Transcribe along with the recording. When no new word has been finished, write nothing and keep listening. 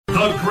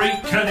The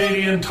Great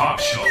Canadian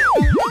Talk Show.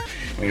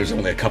 It was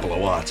only a couple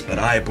of watts, but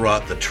I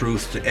brought the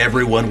truth to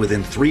everyone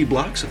within 3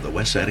 blocks of the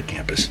west side of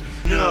campus.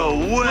 No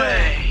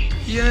way!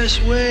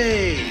 Yes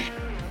way!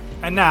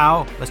 And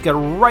now, let's get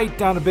right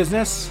down to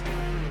business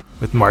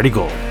with Marty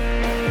Gold.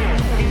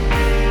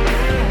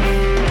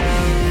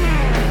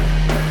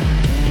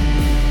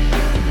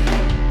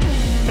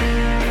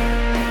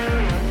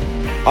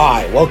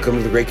 Hi, welcome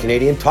to the Great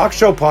Canadian Talk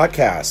Show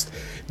podcast.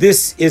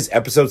 This is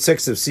episode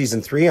 6 of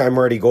season 3. I'm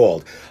Marty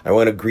Gold. I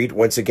want to greet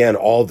once again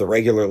all the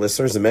regular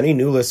listeners and many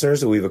new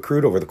listeners that we've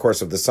accrued over the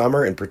course of the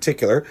summer, in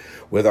particular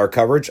with our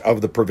coverage of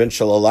the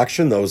provincial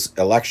election. Those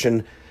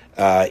election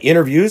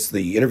interviews,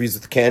 the interviews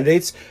with the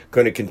candidates,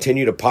 going to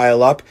continue to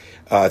pile up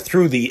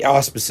through the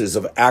auspices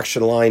of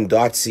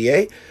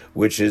actionline.ca,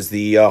 which is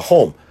the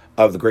home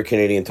of the Great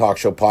Canadian Talk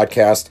Show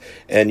podcast.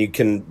 And you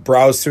can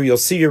browse through. You'll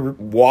see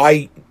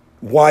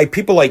why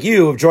people like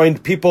you have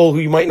joined people who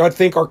you might not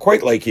think are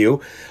quite like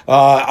you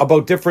about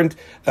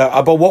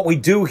what we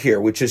do here,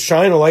 which is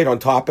shine a light on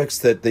topics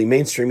that the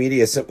mainstream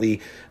media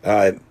simply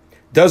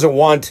doesn't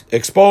want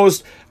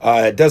exposed,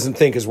 doesn't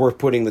think is worth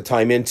putting the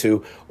time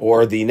into,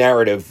 or the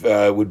narrative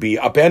would be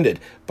upended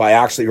by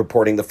actually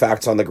reporting the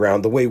facts on the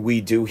ground the way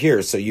we do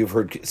here. So you've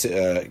heard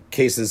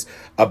cases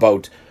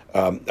about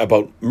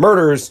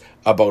murders,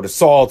 about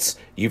assaults.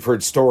 You've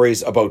heard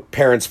stories about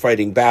parents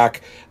fighting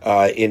back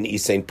in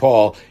East St.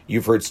 Paul.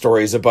 You've heard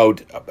stories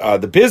about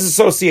the biz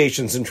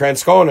associations in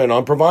Transcona and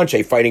on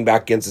Provencher fighting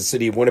back against the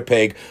city of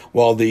Winnipeg,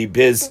 while the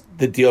biz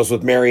that deals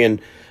with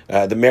Marion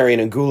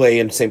and Goulet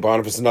in St.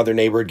 Boniface, another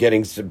neighbor,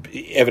 getting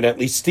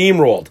evidently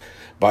steamrolled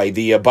by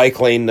the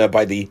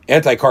by the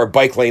anti-car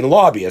bike lane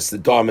lobbyists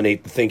that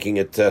dominate the thinking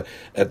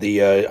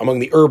among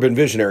the urban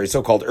visionaries,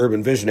 so-called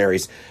urban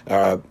visionaries,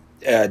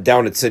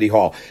 down at City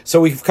Hall.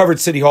 So we've covered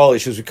City Hall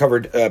issues, we've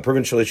covered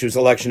provincial issues,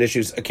 election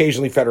issues,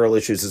 occasionally federal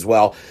issues as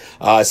well.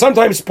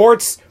 Sometimes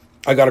sports.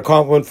 I got a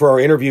compliment for our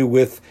interview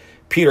with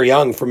Peter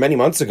Young from many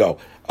months ago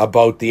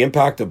about the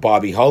impact of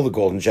Bobby Hull, the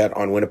Golden Jet,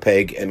 on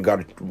Winnipeg, and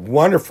got a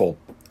wonderful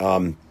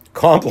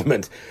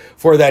compliment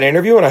for that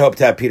interview. And I hope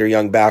to have Peter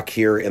Young back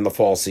here in the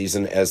fall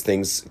season as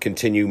things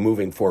continue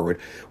moving forward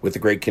with the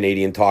Great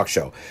Canadian Talk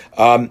Show.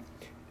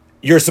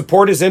 Your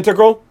support is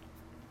integral.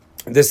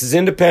 This is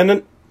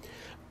independent.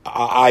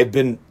 I've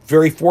been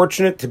very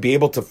fortunate to be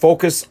able to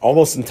focus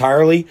almost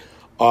entirely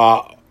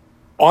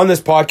on this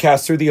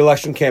podcast through the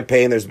election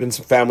campaign. There's been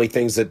some family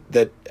things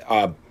that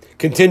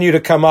continue to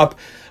come up,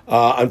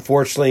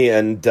 unfortunately,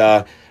 and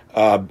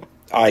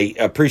I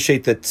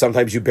appreciate that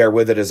sometimes you bear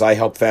with it as I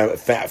help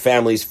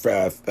families,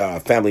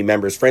 family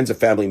members, friends of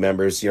family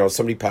members. You know,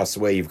 somebody passed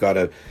away, you've got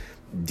to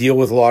deal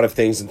with a lot of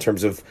things in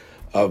terms of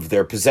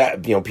their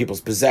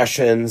people's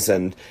possessions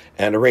and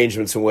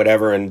arrangements and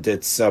whatever, and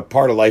it's a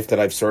part of life that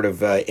I've sort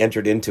of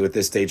entered into at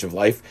this stage of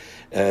life,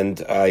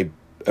 and I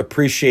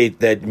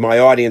appreciate that my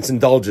audience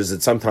indulges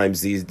that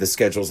sometimes the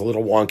schedule's a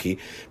little wonky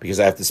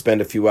because I have to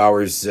spend a few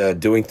hours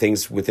doing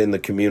things within the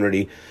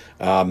community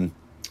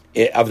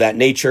of that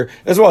nature,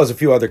 as well as a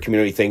few other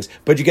community things,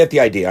 but you get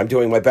the idea. I'm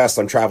doing my best.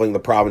 I'm traveling the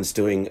province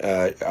doing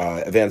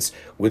events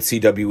with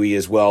CWE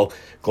as well.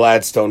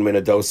 Gladstone,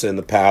 Minnedosa in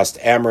the past.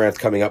 Amaranth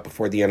coming up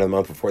before the end of the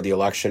month, before the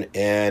election.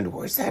 And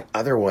where's that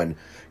other one?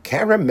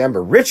 Can't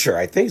remember. Richer,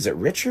 I think. Is it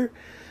Richer?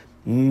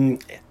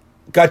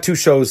 Got 2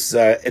 shows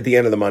at the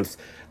end of the month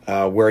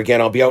where,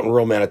 again, I'll be out in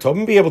rural Manitoba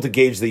and be able to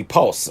gauge the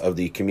pulse of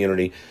the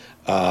community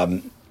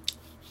as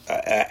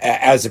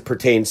it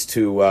pertains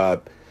to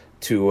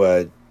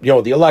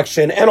the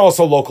election and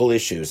also local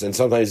issues. And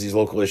sometimes these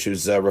local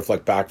issues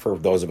reflect back for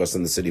those of us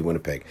in the city of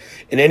Winnipeg.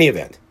 In any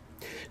event,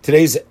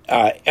 today's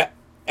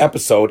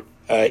episode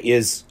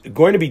is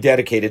going to be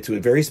dedicated to a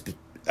very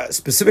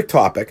specific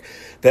topic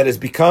that has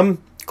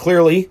become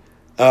clearly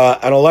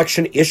an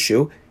election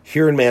issue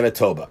here in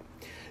Manitoba.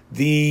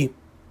 The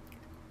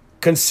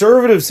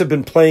Conservatives have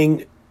been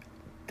playing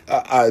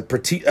a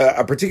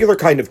particular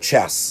kind of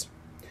chess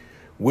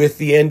with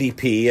the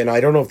NDP, and I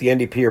don't know if the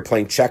NDP are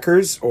playing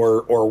checkers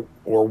or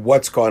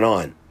what's going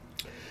on.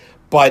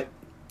 But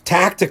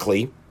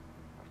tactically,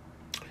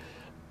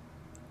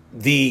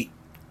 the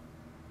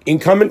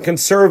incumbent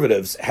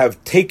Conservatives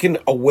have taken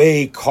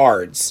away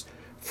cards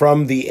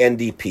from the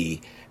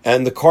NDP,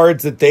 and the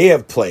cards that they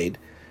have played,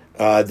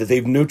 that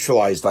they've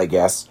neutralized, I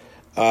guess,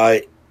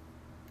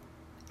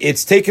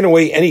 it's taken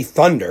away any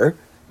thunder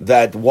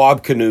that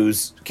Wab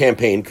Kinu's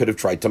campaign could have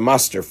tried to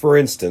muster. For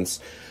instance,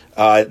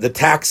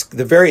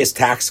 the various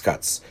tax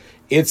cuts.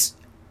 It's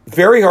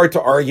very hard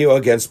to argue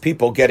against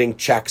people getting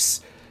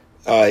checks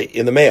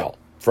in the mail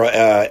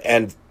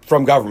and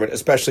from government,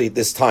 especially at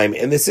this time.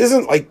 And this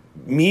isn't like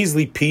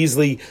measly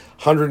peasly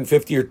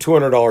 $150 or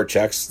 $200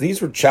 checks.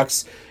 These were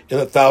checks in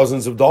the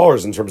thousands of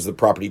dollars in terms of the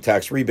property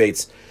tax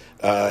rebates,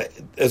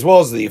 as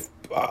well as the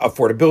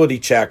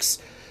affordability checks.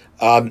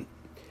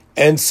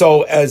 And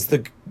so as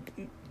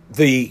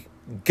the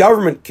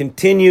government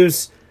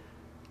continues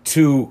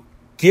to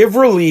give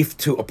relief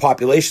to a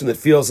population that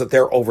feels that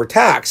they're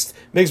overtaxed,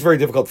 it makes it very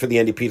difficult for the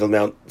NDP to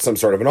mount some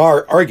sort of an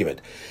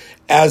argument.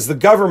 As the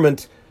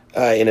government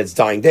in its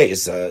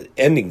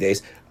ending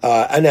days,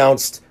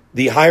 announced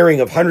the hiring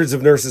of hundreds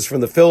of nurses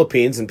from the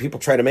Philippines, and people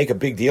try to make a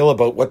big deal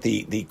about what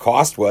the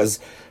cost was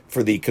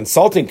for the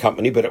consulting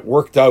company, but it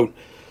worked out,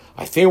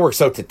 I think it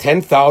works out to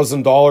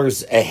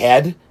 $10,000 a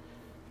head in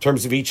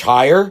terms of each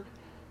hire.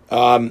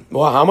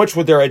 Well, how much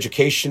would their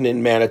education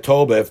in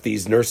Manitoba, if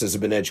these nurses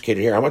have been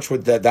educated here, how much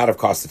would that have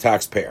cost the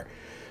taxpayer?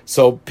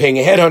 So paying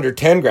a head under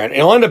 10 grand,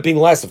 it'll end up being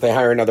less if they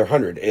hire another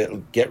 100.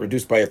 It'll get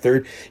reduced by a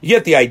third. You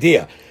get the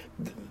idea.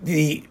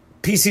 The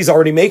PC's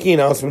already making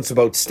announcements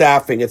about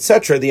staffing,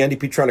 etc. The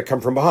NDP trying to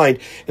come from behind,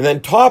 and then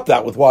top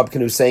that with Wab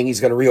Kinew saying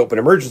he's going to reopen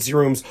emergency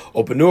rooms,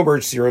 open new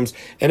emergency rooms.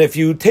 And if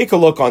you take a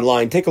look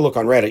online, take a look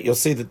on Reddit, you'll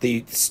see that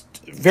the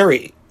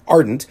very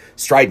ardent,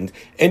 strident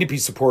NDP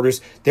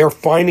supporters, they're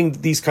finding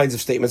these kinds of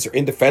statements are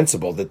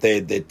indefensible, that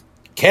they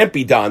can't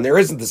be done. There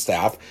isn't the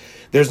staff.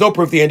 There's no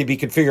proof the NDP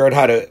could figure out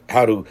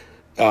how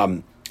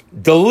to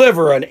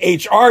deliver an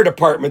HR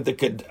department that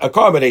could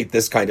accommodate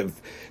this kind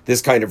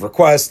of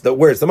request.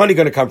 Where's the money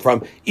going to come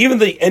from? Even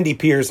the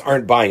NDPers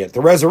aren't buying it.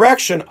 The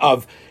resurrection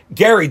of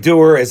Gary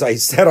Dewar, as I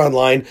said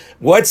online,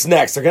 what's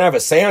next? They're going to have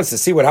a seance to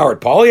see what Howard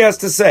Pauly has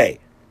to say.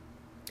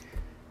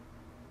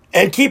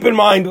 And keep in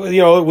mind,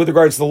 with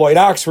regards to the Lloyd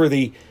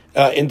Axworthy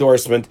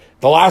endorsement,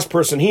 the last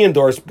person he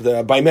endorsed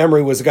by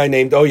memory was a guy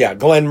named,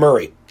 Glenn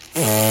Murray.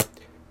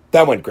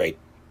 That went great.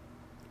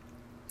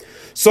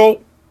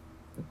 So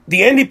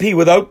the NDP,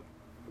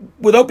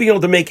 without being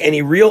able to make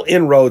any real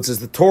inroads as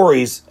the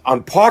Tories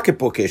on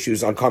pocketbook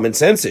issues, on common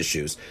sense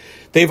issues,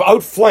 they've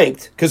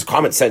outflanked, because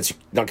common sense, you're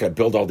not going to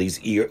build all these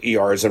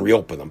ERs and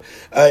reopen them.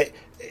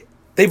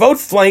 They've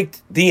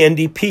outflanked the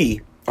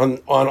NDP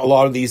on a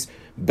lot of these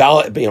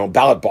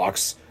ballot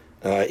box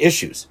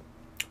issues.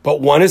 But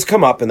one has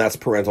come up, and that's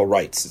parental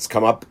rights. It's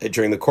come up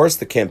during the course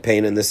of the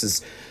campaign, and this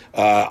is,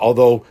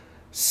 although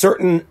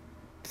certain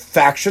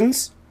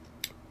factions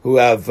who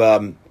have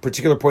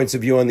particular points of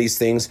view on these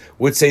things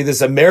would say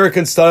this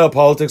American-style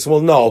politics.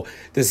 Well, no,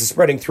 this is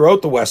spreading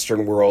throughout the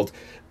Western world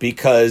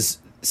because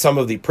some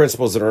of the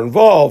principles that are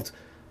involved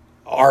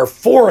are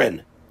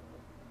foreign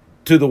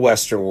to the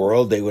Western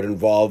world. They would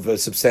involve a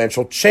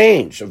substantial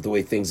change of the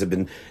way things have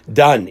been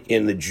done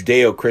in the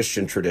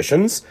Judeo-Christian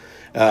traditions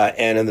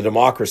and in the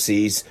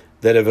democracies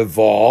that have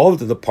evolved,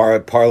 the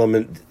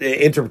parliament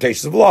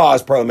interpretations of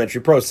laws,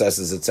 parliamentary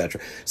processes, etc.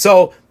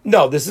 So,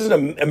 no, this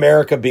isn't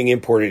America being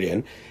imported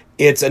in.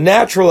 It's a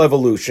natural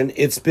evolution.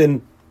 It's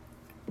been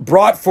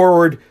brought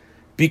forward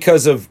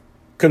because of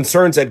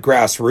concerns at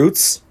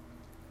grassroots.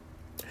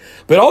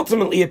 But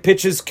ultimately, it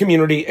pitches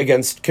community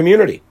against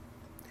community.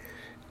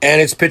 And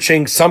it's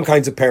pitching some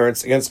kinds of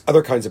parents against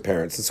other kinds of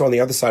parents. And so on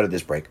the other side of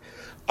this break,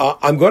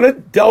 I'm going to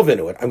delve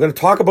into it. I'm going to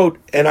talk about,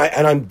 and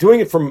I'm doing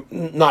it from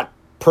not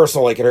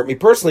personal, like it hurt me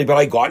personally, but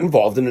I got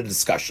involved in a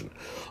discussion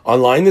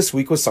online this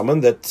week with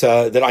someone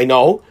that I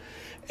know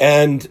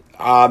and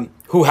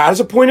who has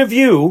a point of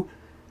view,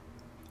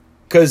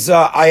 because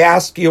I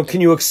asked, can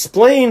you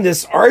explain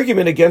this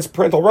argument against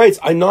parental rights?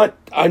 I'm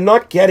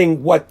not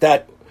getting what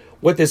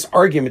this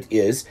argument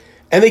is,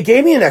 and they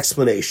gave me an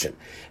explanation.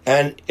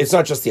 And it's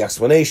not just the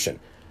explanation.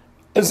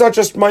 It's not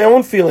just my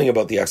own feeling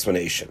about the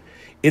explanation.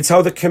 It's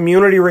how the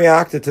community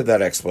reacted to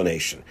that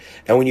explanation.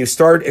 And when you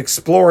start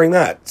exploring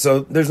that, so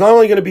there's not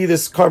only going to be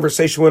this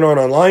conversation going on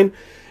online,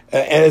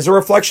 and as a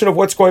reflection of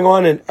what's going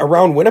on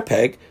around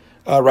Winnipeg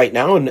right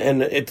now,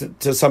 and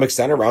to some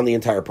extent around the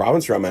entire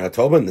province, around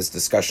Manitoba, and this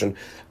discussion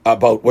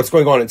about what's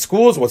going on in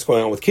schools, what's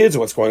going on with kids,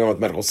 what's going on with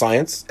medical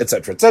science,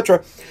 etc.,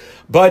 etc.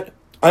 But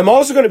I'm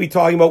also going to be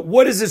talking about,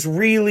 what does this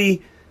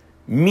really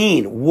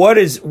mean? What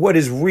is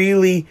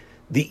really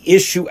the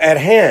issue at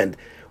hand?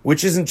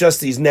 Which isn't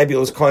just these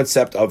nebulous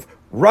concept of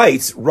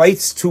rights.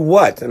 Rights to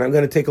what? And I'm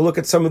going to take a look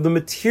at some of the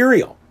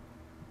material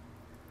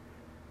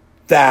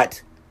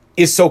that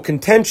is so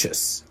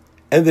contentious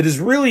and that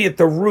is really at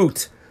the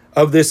root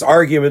of this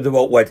argument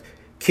about what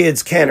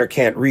kids can or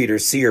can't read or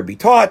see or be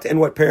taught and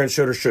what parents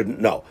should or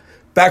shouldn't know.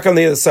 Back on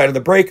the other side of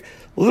the break,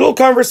 a little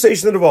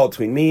conversation that evolved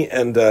between me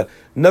and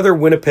another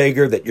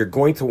Winnipegger that you're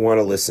going to want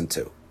to listen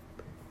to.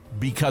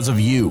 Because of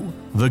you,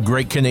 the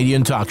Great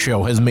Canadian Talk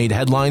Show has made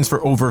headlines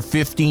for over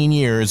 15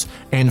 years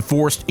and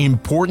forced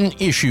important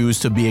issues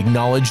to be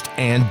acknowledged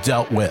and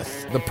dealt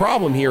with. The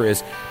problem here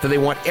is that they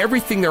want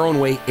everything their own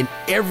way in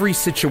every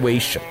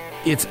situation.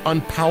 It's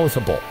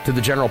unpalatable to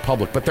the general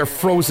public, but they're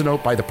frozen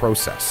out by the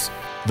process.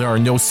 There are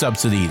no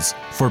subsidies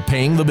for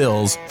paying the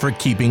bills for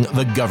keeping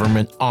the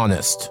government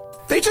honest.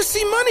 They just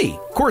see money.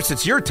 Of course,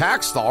 it's your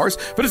tax dollars,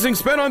 but it's being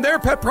spent on their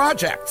pet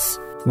projects.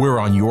 We're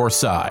on your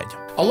side.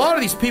 A lot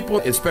of these people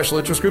in special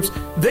interest groups,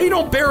 they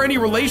don't bear any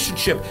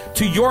relationship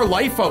to your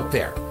life out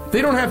there.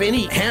 They don't have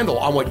any handle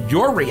on what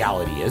your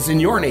reality is in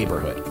your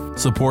neighborhood.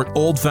 Support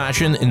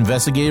old-fashioned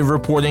investigative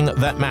reporting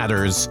that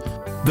matters.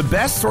 The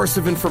best source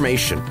of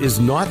information is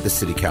not the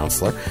city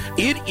councillor.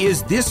 It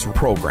is this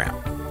program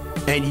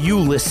and you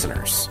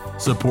listeners.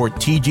 Support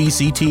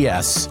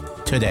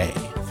TGCTS today.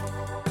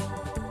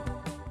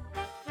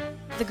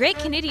 The Great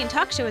Canadian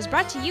Talk Show is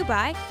brought to you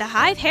by The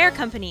Hive Hair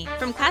Company.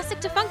 From classic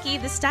to funky,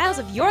 the styles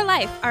of your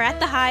life are at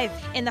The Hive,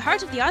 in the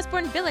heart of the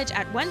Osborne Village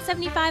at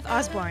 175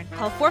 Osborne.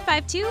 Call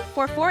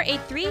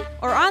 452-4483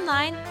 or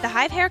online,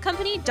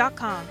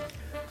 thehivehaircompany.com.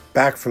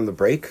 Back from the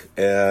break,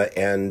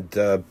 and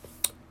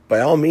by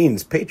all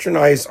means,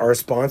 patronize our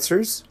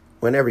sponsors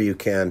whenever you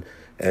can,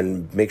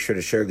 and make sure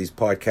to share these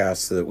podcasts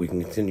so that we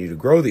can continue to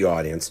grow the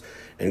audience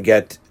and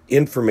get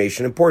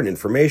information, important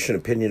information,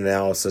 opinion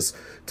analysis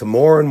to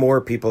more and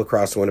more people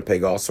across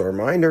Winnipeg. Also, a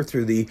reminder,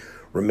 through the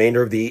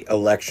remainder of the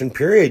election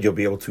period, you'll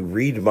be able to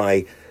read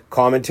my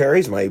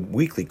commentaries, my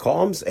weekly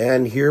columns,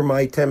 and hear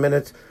my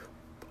 10-minute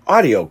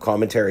audio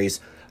commentaries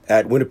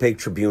at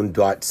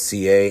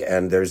winnipegtribune.ca,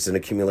 and there's an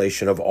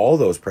accumulation of all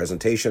those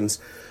presentations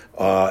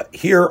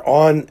here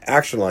on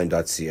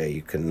actionline.ca.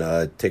 You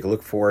can take a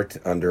look for it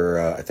under,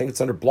 I think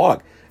it's under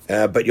blog,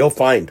 but you'll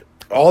find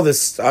all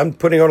this. I'm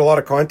putting out a lot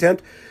of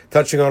content,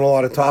 touching on a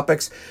lot of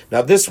topics.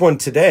 Now, this one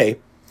today,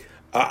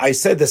 I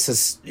said this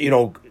is,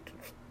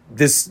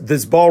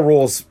 this ball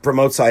rolls from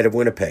outside of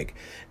Winnipeg,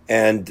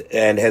 and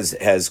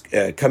has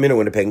come into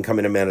Winnipeg and come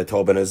into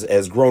Manitoba, and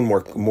has grown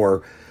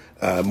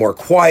more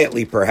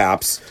quietly,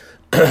 perhaps,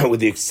 with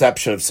the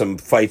exception of some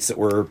fights that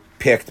were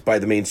picked by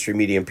the mainstream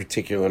media in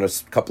particular in a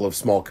couple of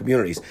small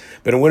communities.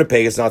 But in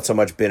Winnipeg, it's not so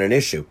much been an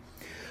issue.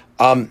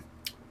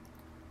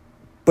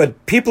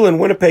 But people in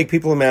Winnipeg,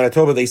 people in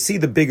Manitoba, they see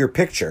the bigger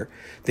picture.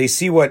 They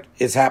see what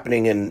is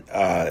happening in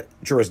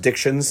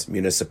jurisdictions,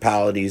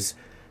 municipalities,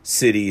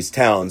 cities,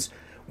 towns,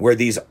 where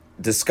these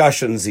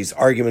discussions, these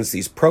arguments,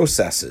 these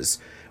processes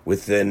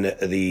within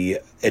the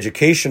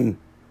education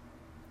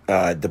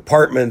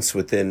departments,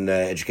 within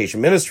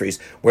education ministries,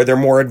 where they're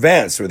more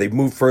advanced, where they've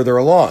moved further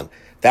along.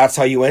 That's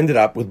how you ended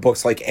up with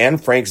books like Anne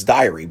Frank's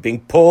diary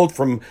being pulled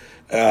from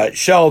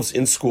shelves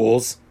in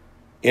schools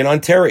in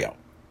Ontario.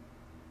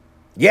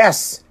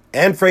 Yes,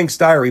 Anne Frank's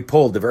diary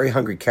pulled. The Very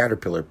Hungry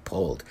Caterpillar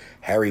pulled.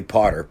 Harry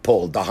Potter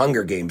pulled. The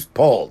Hunger Games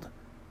pulled.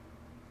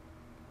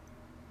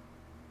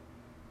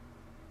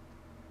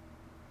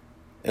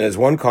 And as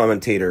one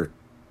commentator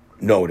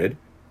noted,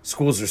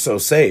 schools are so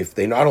safe,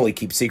 they not only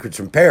keep secrets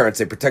from parents,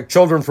 they protect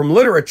children from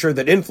literature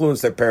that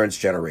influenced their parents'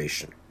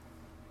 generation.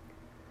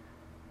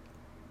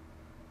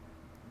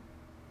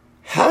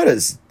 How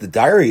does The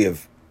Diary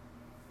of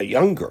a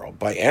Young Girl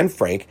by Anne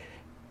Frank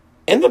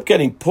end up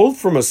getting pulled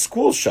from a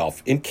school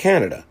shelf in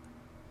Canada?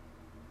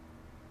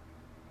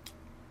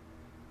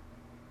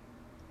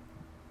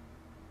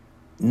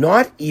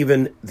 Not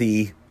even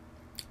the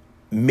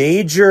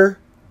major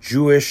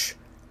Jewish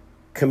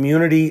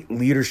community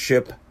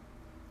leadership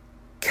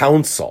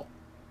council,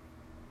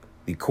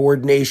 the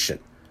coordination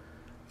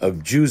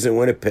of Jews in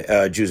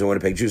Winnipeg,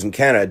 Jews in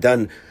Canada,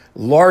 done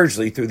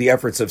largely through the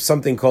efforts of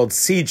something called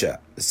CIJA,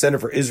 the Center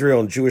for Israel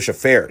and Jewish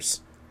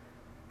Affairs.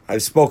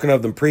 I've spoken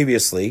of them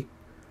previously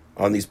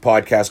on these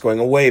podcasts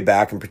going way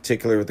back, in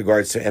particular with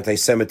regards to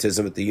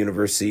anti-Semitism at the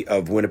University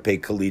of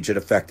Winnipeg Collegiate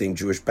affecting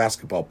Jewish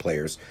basketball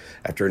players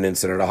after an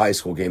incident at a high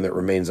school game that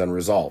remains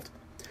unresolved.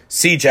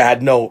 CIJA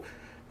had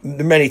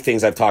many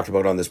things I've talked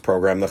about on this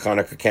program, the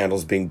Hanukkah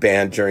candles being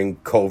banned during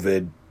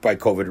COVID, by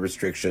COVID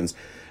restrictions,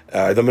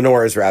 the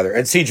menorahs rather,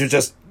 and CIJA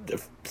just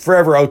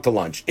forever out to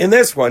lunch. In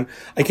this one,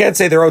 I can't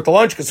say they're out to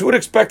lunch, because who would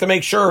expect to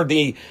make sure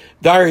the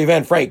Diary of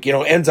Anne Frank,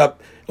 ends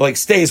up,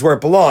 stays where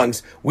it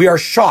belongs? We are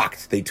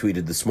shocked, they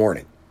tweeted this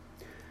morning.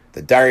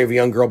 The Diary of a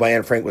Young Girl by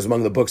Anne Frank was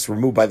among the books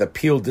removed by the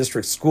Peel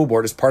District School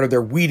Board as part of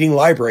their weeding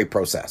library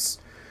process.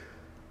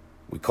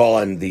 We call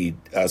on the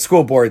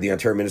school board, the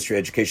Ontario Ministry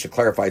of Education, to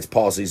clarify its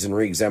policies and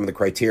re-examine the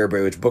criteria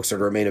by which books are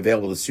to remain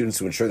available to students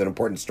to ensure that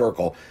important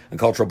historical and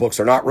cultural books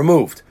are not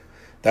removed.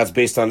 That's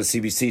based on a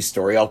CBC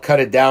story. I'll cut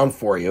it down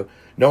for you.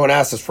 No one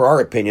asked us for our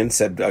opinion,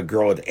 said a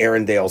girl at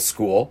Arundel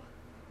School.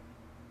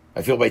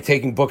 I feel by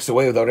taking books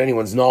away without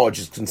anyone's knowledge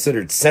is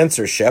considered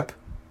censorship.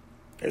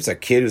 There's a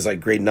kid who's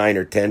like grade 9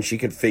 or 10. She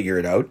can figure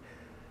it out.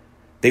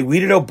 They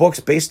weeded out books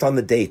based on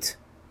the date.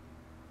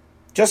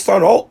 Just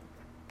on,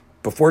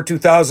 before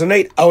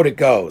 2008, out it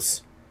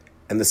goes.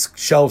 And the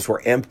shelves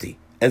were empty.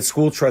 And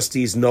school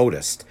trustees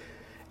noticed.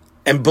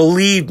 And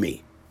believe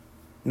me,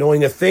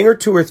 knowing a thing or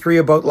two or three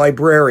about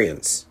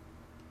librarians,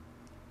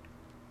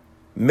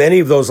 many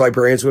of those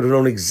librarians would have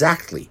known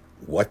exactly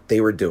what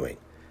they were doing.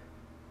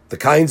 The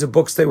kinds of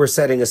books they were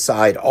setting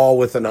aside, all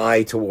with an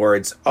eye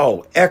towards,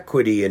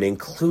 equity and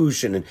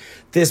inclusion, and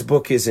this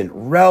book isn't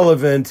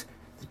relevant.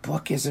 The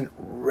book isn't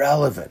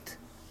relevant.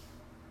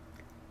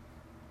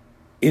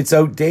 It's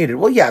outdated.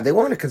 Well, yeah, they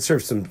want to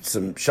conserve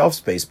some shelf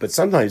space, but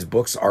sometimes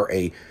books are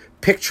a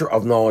picture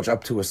of knowledge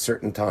up to a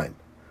certain time.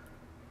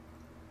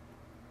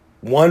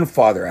 One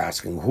father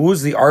asking,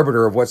 who's the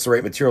arbiter of what's the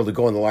right material to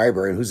go in the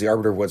library and who's the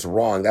arbiter of what's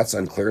wrong? That's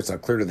unclear. It's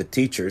not clear to the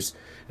teachers,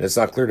 and it's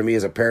not clear to me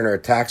as a parent or a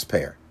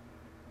taxpayer.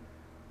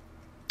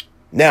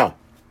 Now,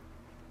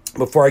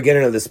 before I get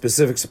into the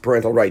specifics of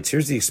parental rights,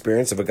 here's the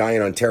experience of a guy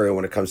in Ontario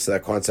when it comes to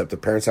that concept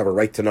that parents have a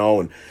right to know,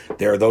 and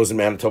there are those in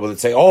Manitoba that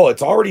say,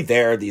 it's already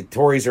there. The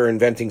Tories are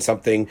inventing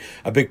something,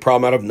 a big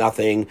problem out of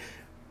nothing.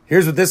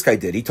 Here's what this guy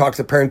did. He talked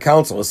to parent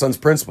council, his son's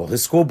principal,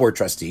 his school board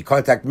trustee. He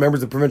contacted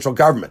members of provincial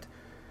government.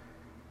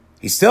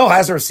 He still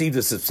hasn't received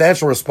a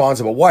substantial response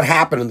about what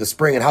happened in the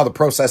spring and how the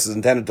process is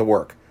intended to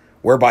work,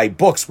 whereby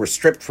books were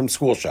stripped from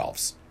school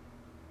shelves.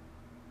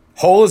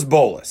 Holus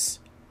bolus.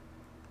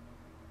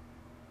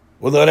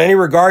 Without any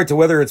regard to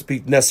whether it's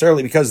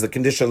necessarily because the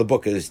condition of the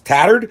book is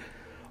tattered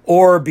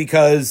or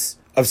because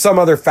of some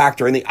other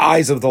factor in the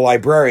eyes of the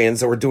librarians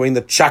that were doing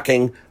the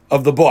chucking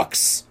of the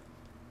books.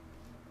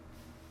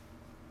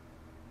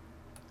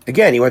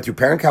 Again, he went through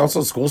parent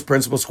council, school's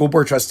principal, school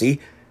board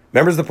trustee,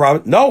 members of the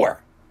province,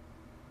 nowhere.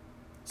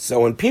 So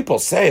when people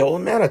say, oh,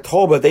 in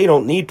Manitoba, they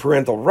don't need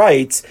parental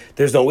rights,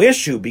 there's no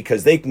issue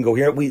because they can go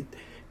here.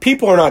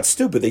 People are not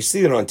stupid. They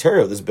see that in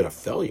Ontario, there's been a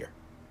failure.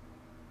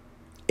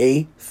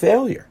 A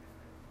failure.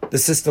 The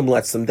system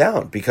lets them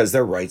down because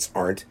their rights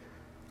aren't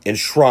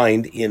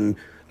enshrined in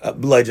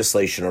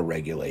legislation or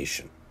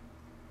regulation.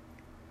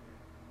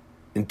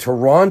 In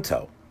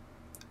Toronto,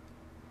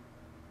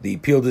 the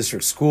Peel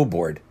District School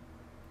Board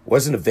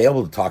wasn't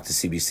available to talk to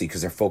CBC because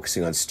they're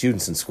focusing on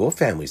students and school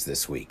families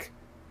this week.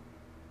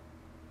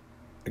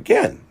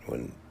 Again,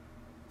 when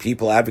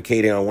people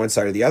advocating on one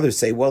side or the other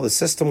say, well, the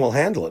system will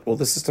handle it. Well,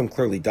 the system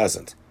clearly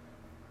doesn't.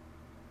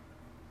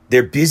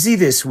 They're busy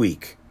this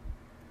week.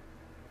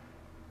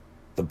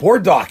 The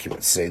board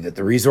documents say that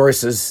the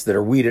resources that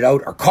are weeded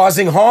out are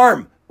causing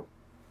harm.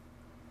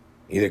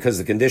 Either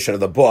because of the condition of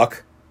the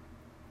book,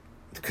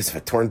 because of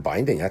a torn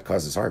binding, that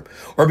causes harm,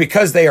 or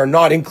because they are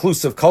not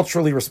inclusive,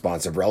 culturally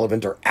responsive,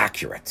 relevant, or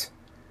accurate.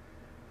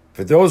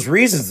 For those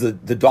reasons,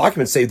 the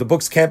documents say the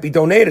books can't be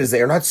donated as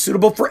they are not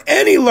suitable for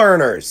any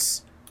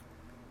learners.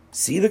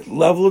 See the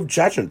level of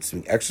judgment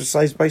being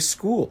exercised by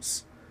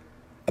schools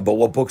about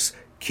what books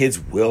kids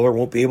will or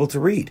won't be able to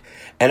read,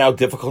 and how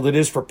difficult it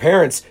is for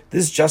parents.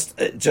 This is just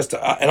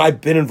and I've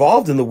been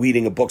involved in the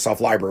weeding of books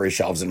off library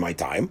shelves in my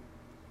time.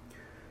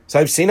 So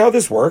I've seen how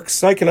this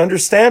works. I can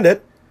understand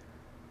it.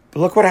 But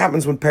look what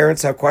happens when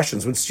parents have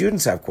questions, when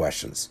students have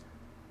questions.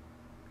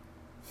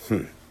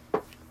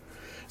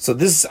 So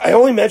I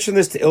only mention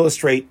this to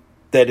illustrate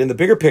that in the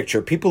bigger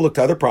picture, people look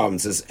to other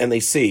provinces and they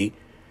see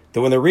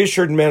that when they're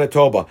reassured in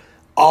Manitoba,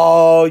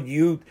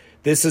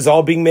 this is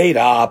all being made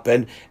up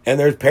and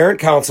there's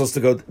parent councils to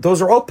go.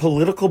 Those are all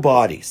political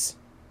bodies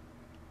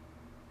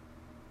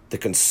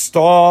that can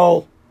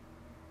stall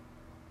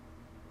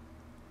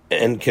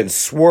and can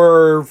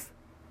swerve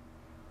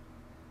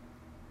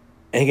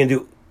and can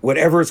do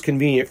whatever is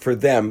convenient for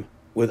them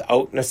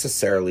without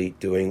necessarily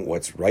doing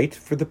what's right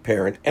for the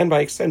parent and, by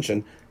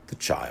extension, the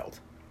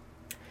child.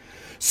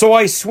 So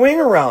I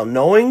swing around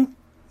knowing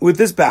with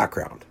this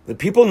background that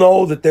people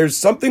know that there's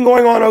something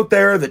going on out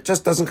there that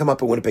just doesn't come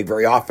up in Winnipeg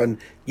very often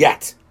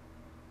yet.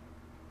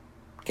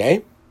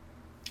 Okay?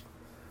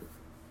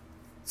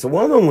 So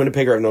well-known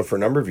Winnipegger I've known for a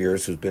number of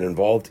years who's been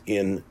involved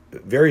in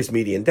various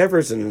media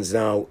endeavors and is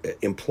now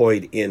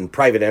employed in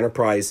private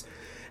enterprise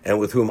and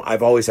with whom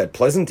I've always had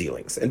pleasant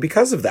dealings. And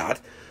because of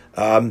that,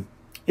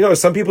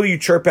 some people you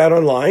chirp at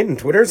online and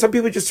Twitter, and some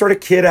people you just sort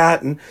of kid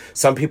at, and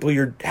some people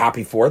you're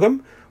happy for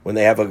them when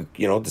they have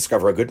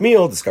discover a good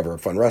meal, discover a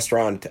fun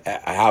restaurant,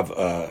 have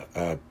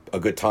a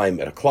good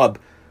time at a club.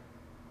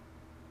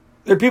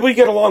 They're people you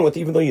get along with,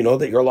 even though you know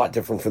that you're a lot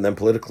different from them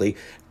politically,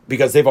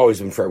 because they've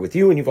always been fair with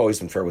you and you've always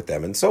been fair with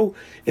them. And so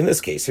in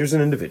this case, here's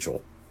an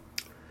individual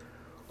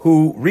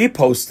who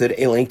reposted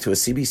a link to a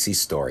CBC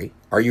story.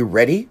 Are you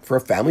ready for a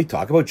family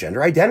talk about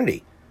gender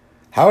identity?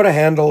 How to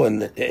handle,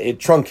 and it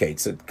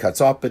truncates, it cuts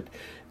off, but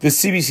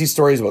this CBC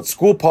story is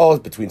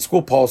about between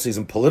school policies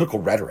and political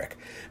rhetoric.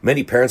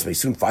 Many parents may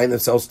soon find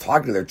themselves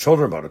talking to their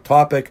children about a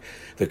topic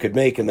that could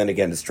make, and then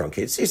again, it's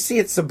truncates. You see,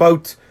 it's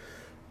about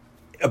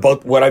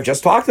what I've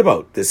just talked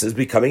about. This is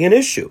becoming an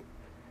issue.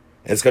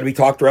 And it's going to be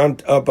talked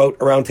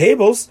around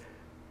tables,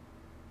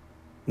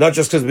 not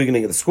just because of the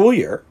beginning of the school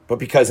year, but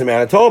because in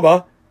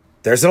Manitoba,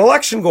 there's an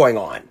election going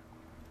on.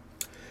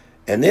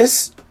 And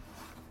this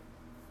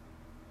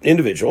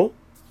individual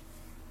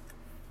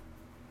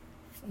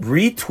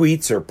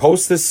retweets or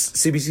posts this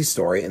CBC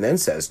story and then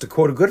says, to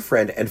quote a good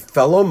friend and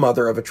fellow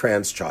mother of a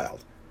trans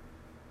child.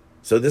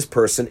 So this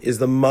person is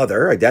the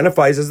mother,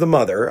 identifies as the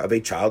mother of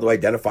a child who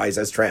identifies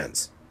as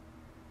trans.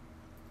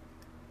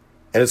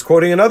 And is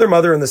quoting another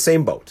mother in the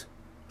same boat.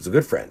 Who's a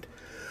good friend.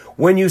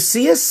 When you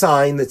see a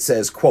sign that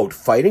says, quote,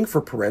 fighting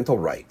for parental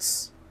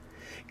rights,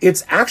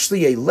 it's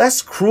actually a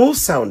less cruel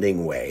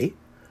sounding way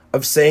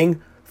of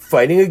saying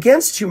fighting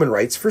against human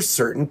rights for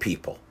certain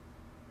people.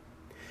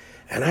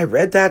 And I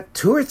read that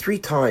 2 or 3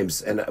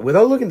 times, and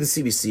without looking at the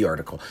CBC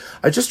article,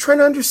 I'm just trying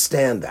to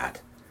understand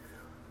that.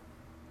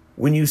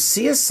 When you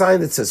see a sign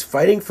that says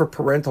fighting for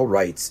parental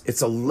rights,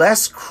 it's a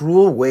less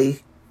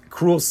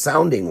cruel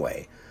sounding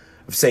way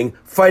of saying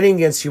fighting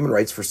against human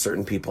rights for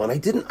certain people. And I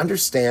didn't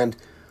understand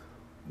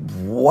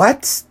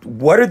what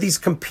are these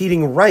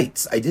competing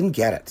rights? I didn't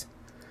get it.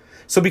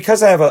 So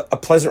because I have a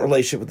pleasant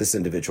relationship with this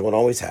individual and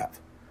always have,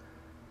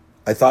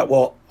 I thought,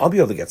 well, I'll be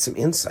able to get some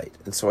insight.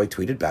 And so I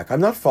tweeted back, I'm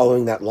not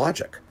following that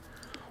logic.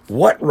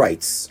 What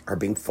rights are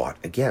being fought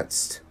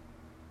against?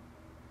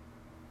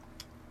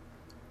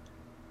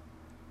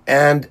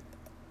 And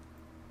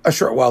a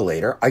short while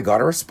later, I got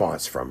a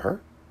response from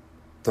her.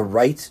 The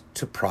right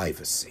to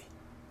privacy.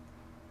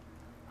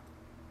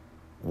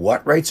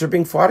 What rights are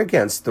being fought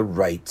against? The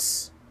right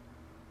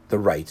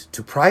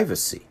to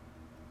privacy.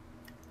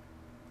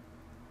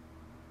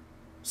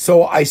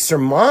 So I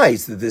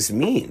surmise that this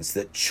means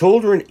that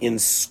children in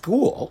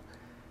school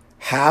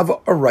have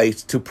a right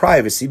to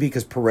privacy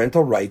because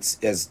parental rights,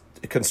 as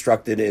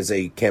constructed as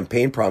a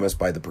campaign promise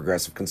by the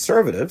progressive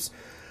conservatives,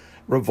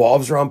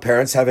 revolves around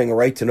parents having a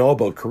right to know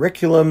about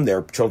curriculum,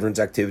 their children's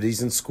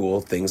activities in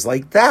school, things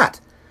like that.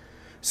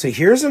 So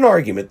here's an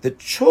argument that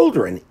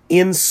children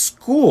in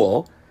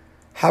school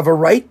have a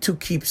right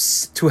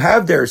to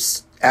have their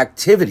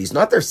activities,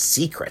 not their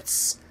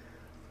secrets,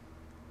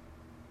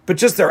 but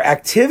just their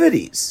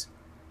activities,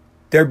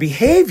 their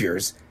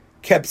behaviors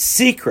kept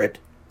secret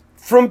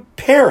from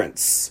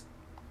parents.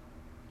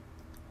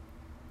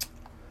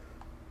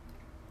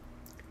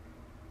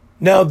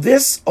 Now,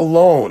 this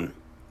alone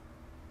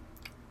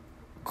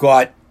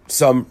got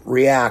some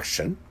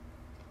reaction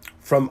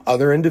from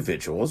other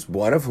individuals,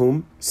 one of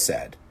whom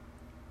said,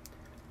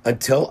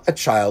 until a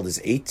child is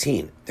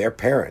 18, their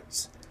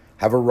parents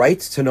have a right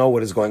to know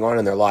what is going on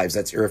in their lives.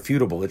 That's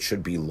irrefutable. It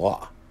should be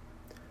law.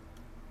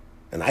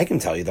 And I can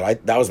tell you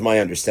that that was my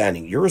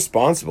understanding. You're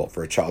responsible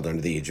for a child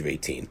under the age of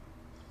 18.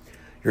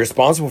 You're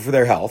responsible for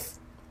their health.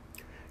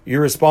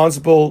 You're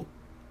responsible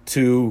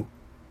to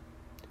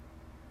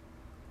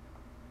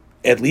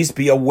at least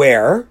be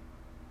aware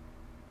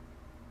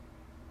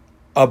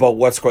about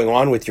what's going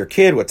on with your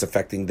kid, what's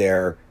affecting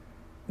their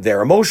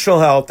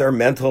emotional health, their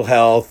mental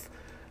health,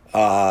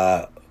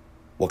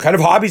 what kind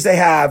of hobbies they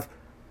have,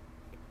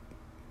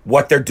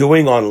 what they're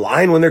doing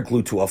online when they're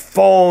glued to a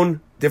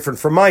phone. Different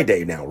from my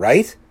day now,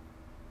 right?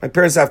 My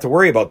parents have to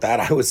worry about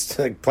that. I was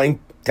playing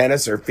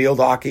tennis or field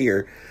hockey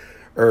or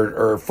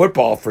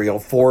football for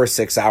 4 or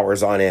 6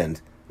 hours on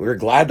end. We were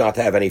glad not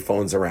to have any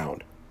phones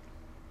around.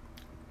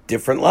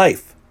 Different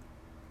life,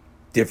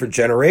 different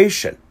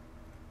generation.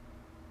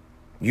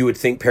 You would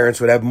think parents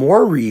would have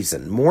more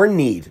reason, more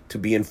need to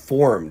be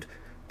informed,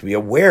 to be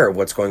aware of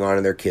what's going on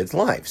in their kids'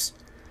 lives.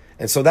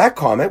 And so that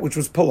comment, which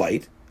was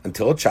polite,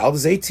 until a child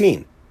is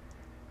 18,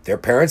 their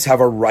parents have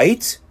a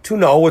right to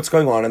know what's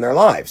going on in their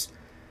lives.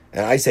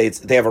 And I say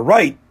they have a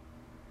right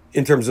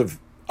in terms of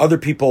other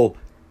people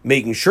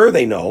making sure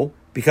they know,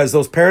 because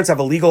those parents have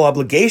a legal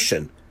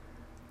obligation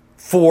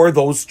for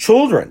those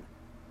children,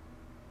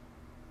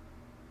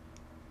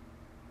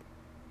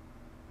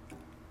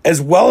 as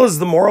well as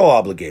the moral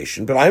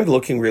obligation. But I'm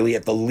looking really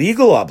at the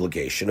legal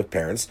obligation of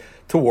parents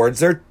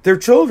towards their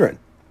children.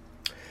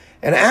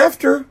 And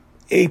after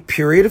a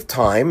period of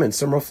time and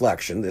some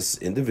reflection, this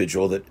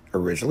individual that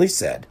originally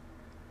said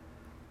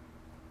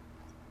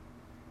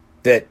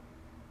that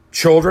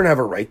children have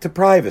a right to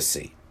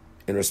privacy,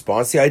 in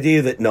response to the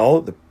idea that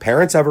no, the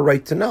parents have a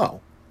right to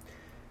know.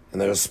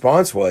 And the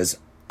response was,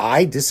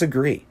 I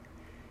disagree.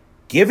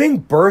 Giving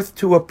birth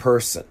to a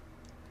person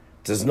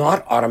does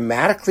not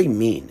automatically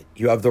mean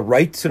you have the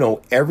right to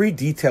know every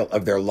detail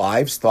of their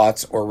lives,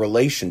 thoughts, or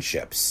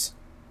relationships.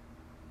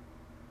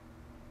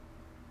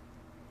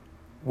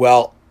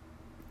 Well,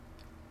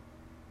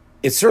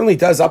 it certainly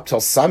does up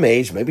till some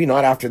age, maybe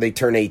not after they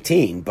turn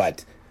 18,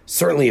 but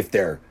certainly if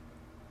they're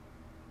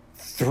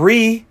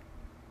 3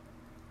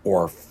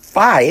 or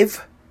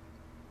 5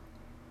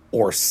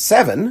 or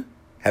 7,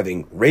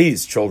 having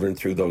raised children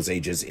through those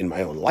ages in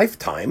my own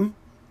lifetime,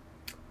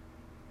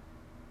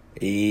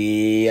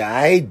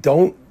 I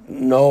don't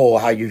know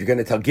how you're going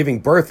to tell, giving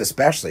birth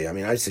especially. I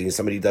mean, I've seen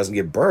somebody who doesn't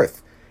give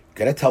birth.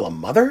 You're going to tell a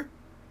mother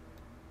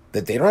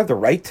that they don't have the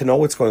right to know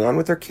what's going on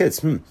with their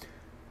kids.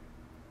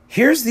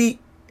 Here's the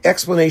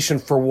explanation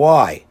for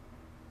why.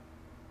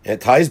 And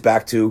it ties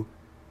back to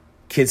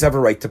kids have a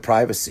right to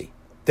privacy.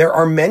 There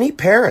are many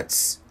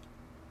parents.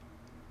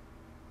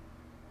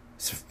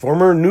 It's a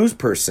former news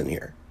person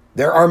here.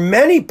 There are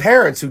many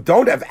parents who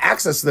don't have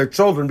access to their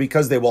children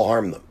because they will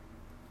harm them.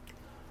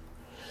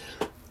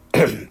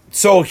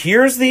 So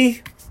here's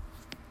the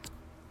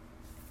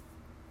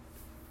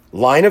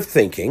line of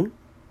thinking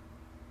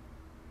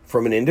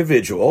from an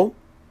individual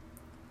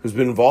who's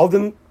been involved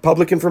in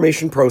public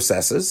information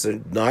processes,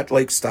 and not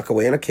like stuck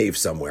away in a cave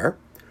somewhere,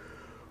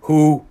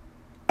 who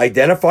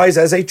identifies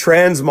as a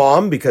trans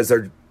mom because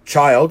their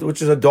child,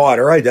 which is a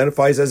daughter,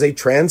 identifies as a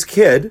trans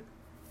kid,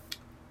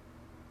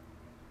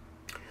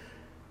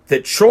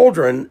 that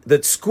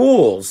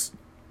schools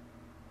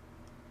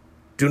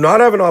do not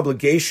have an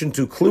obligation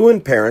to clue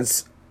in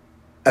parents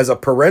as a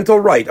parental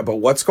right about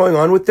what's going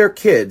on with their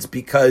kids,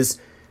 because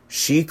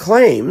she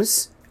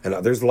claims, and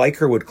others like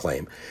her would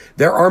claim,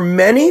 there are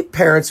many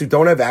parents who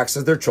don't have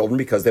access to their children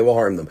because they will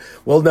harm them.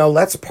 Well, now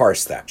let's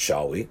parse that,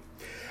 shall we?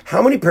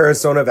 How many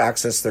parents don't have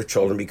access to their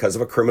children because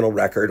of a criminal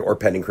record or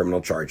pending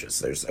criminal charges?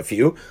 There's a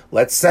few.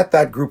 Let's set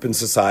that group in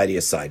society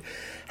aside.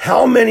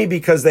 How many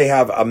because they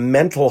have a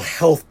mental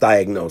health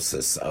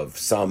diagnosis of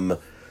some,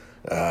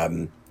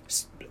 and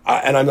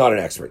I'm not an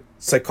expert,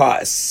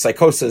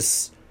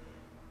 psychosis,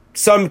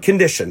 some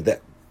condition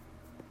that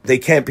they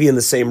can't be in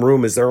the same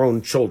room as their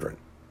own children?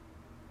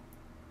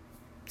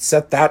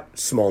 set that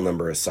small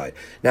number aside.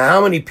 Now,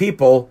 how many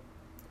people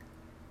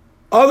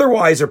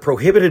otherwise are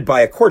prohibited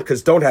by a court,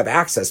 because don't have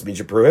access means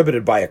you're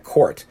prohibited by a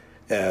court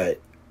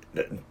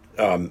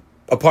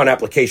upon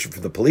application for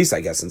the police,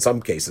 I guess, in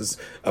some cases,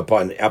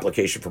 upon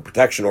application for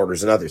protection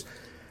orders and others.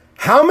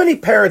 How many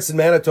parents in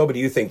Manitoba do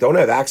you think don't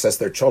have access to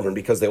their children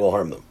because they will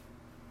harm them?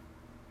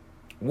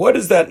 What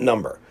is that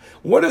number?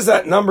 What is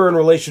that number in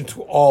relation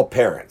to all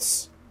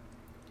parents?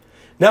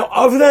 Now,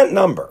 of that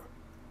number,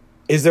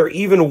 is there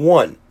even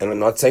one, and I'm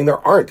not saying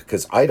there aren't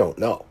because I don't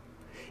know,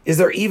 is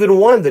there even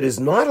one that is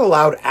not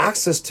allowed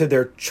access to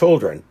their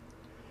children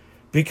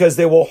because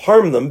they will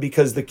harm them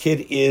because the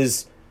kid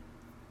is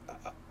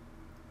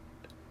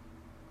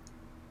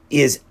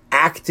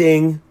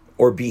acting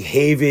or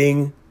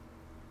behaving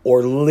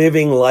or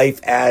living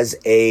life as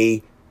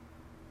a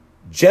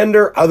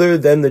gender other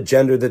than the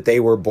gender that they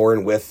were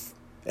born with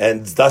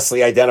and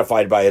thusly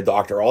identified by a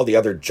doctor, all the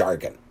other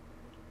jargon?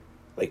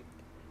 Like,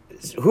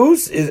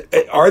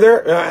 are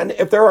there, and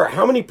if there are,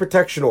 how many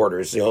protection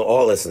orders?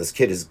 Oh, listen, this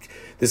kid is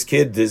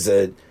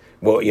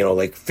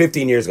like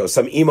 15 years ago,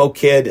 some emo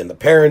kid, and the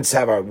parents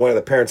one of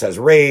the parents has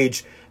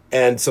rage,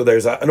 and so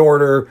there's a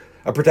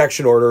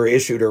protection order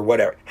issued or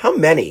whatever. How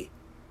many?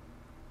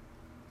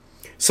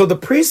 So the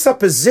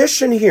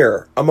presupposition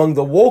here among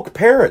the woke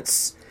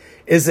parents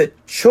is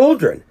that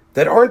children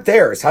that aren't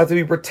theirs have to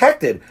be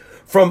protected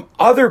from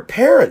other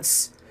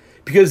parents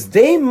because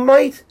they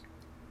might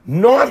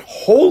not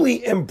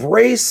wholly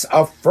embrace,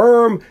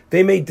 affirm,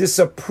 they may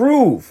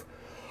disapprove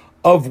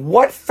of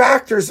what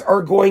factors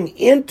are going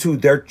into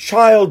their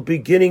child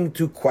beginning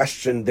to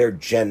question their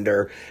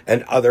gender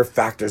and other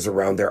factors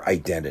around their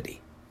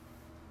identity.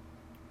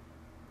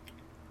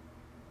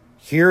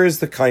 Here is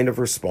the kind of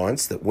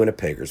response that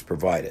Winnipeggers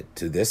provided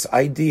to this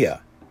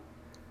idea.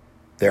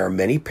 There are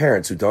many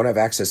parents who don't have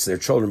access to their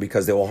children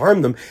because they will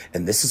harm them,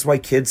 and this is why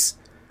kids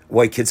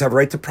have a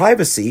right to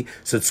privacy,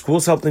 so that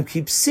schools help them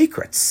keep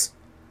secrets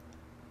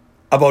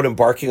about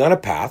embarking on a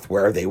path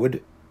where they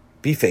would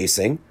be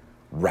facing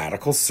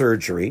radical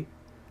surgery,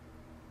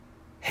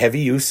 heavy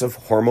use of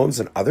hormones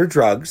and other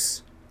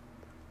drugs,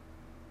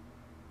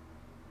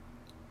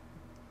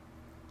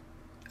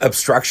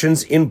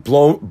 obstructions in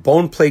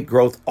bone plate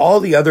growth,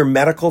 all the other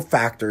medical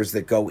factors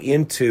that go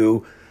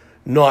into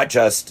not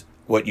just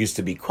what used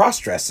to be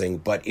cross-dressing,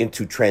 but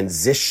into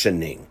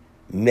transitioning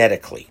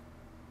medically,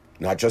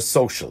 not just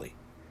socially.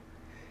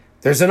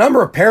 There's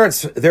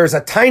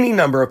a tiny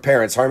number of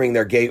parents harming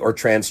their gay or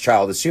trans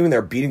child, assuming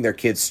they're beating their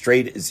kids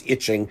straight is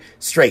itching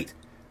straight.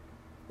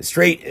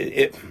 Try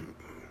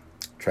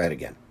it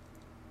again.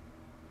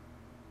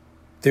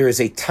 There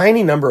is a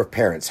tiny number of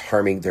parents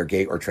harming their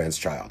gay or trans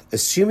child,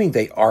 assuming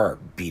they are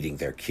beating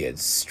their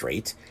kids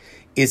straight,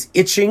 is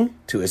itching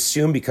to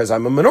assume because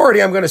I'm a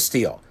minority, I'm going to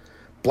steal.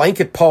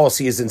 Blanket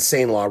policy is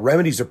insane law.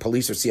 Remedies are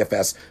police or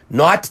CFS,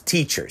 not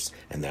teachers.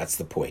 And that's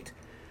the point.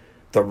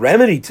 The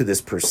remedy to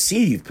this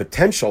perceived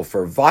potential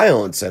for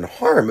violence and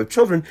harm of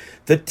children,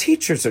 the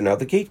teachers are now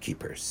the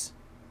gatekeepers.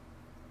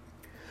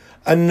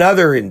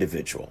 Another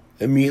individual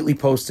immediately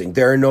posting,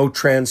 there are no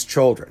trans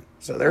children.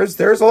 So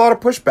there's a lot of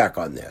pushback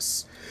on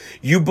this.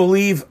 You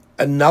believe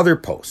another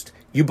post.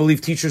 You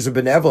believe teachers are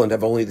benevolent,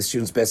 have only the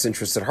students' best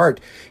interests at heart.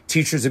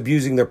 Teachers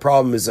abusing their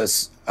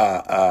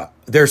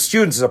their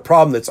students is a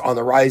problem that's on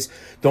the rise.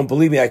 Don't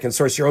believe me, I can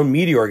source your own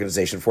media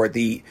organization for it.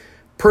 The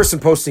person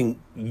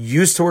posting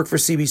used to work for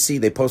CBC.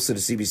 They posted a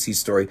CBC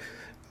story.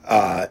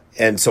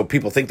 And so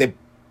people think they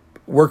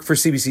work for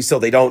CBC, still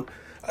they don't.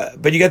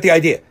 But you get the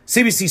idea.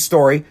 CBC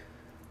story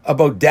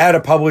about data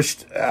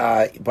published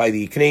by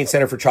the Canadian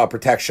Centre for Child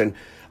Protection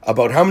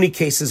about how many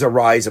cases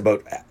arise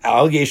about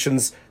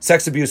allegations,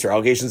 sex abuse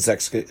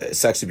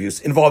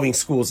involving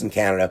schools in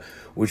Canada,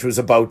 which was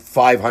about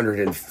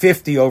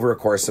 550 over a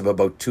course of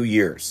about 2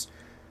 years.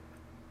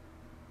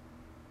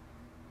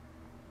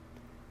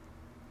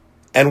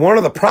 And one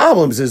of the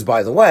problems is,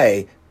 by the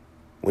way,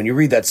 when you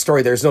read that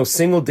story, there's no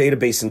single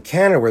database in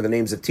Canada where the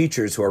names of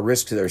teachers who are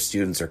risk to their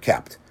students are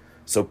kept.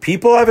 So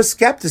people have a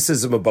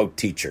skepticism about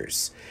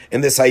teachers.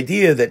 And this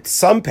idea that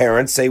some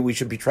parents say we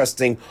should be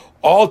trusting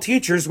all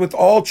teachers with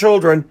all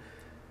children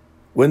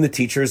when the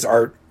teachers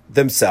are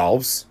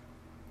themselves,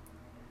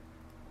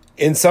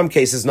 in some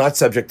cases, not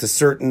subject to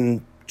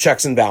certain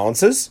checks and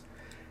balances.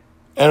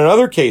 And in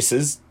other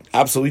cases,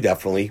 absolutely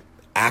definitely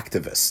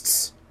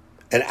activists,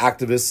 and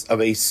activists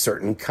of a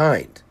certain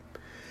kind.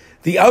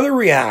 The other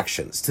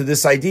reactions to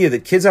this idea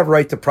that kids have a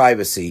right to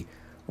privacy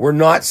were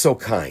not so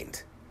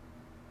kind.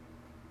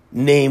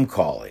 Name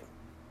calling,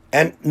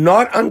 and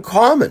not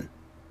uncommon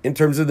in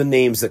terms of the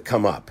names that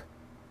come up.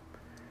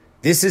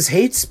 This is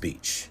hate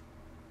speech.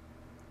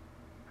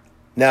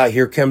 Now,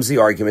 here comes the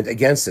argument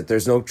against it.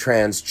 There's no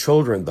trans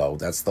children, though.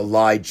 That's the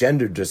lie.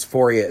 Gender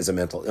dysphoria is a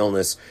mental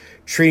illness.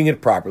 Treating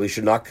it properly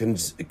should not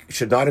include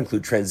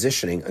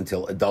transitioning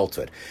until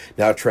adulthood.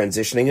 Now,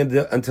 transitioning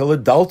until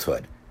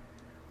adulthood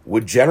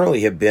would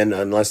generally have been,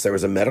 unless there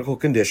was a medical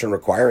condition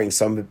requiring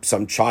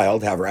some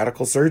child have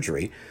radical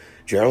surgery.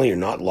 Generally, you're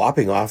not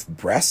lopping off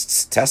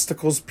breasts,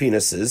 testicles,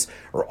 penises,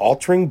 or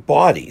altering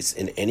bodies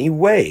in any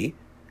way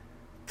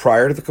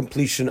prior to the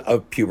completion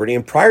of puberty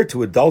and prior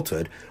to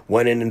adulthood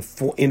when an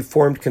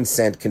informed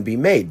consent can be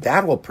made.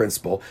 That whole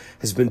principle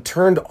has been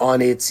turned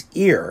on its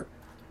ear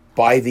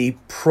by the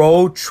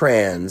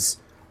pro-trans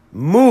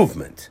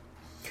movement.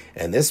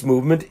 And this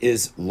movement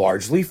is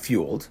largely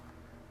fueled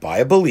by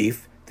a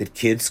belief that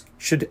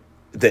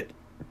that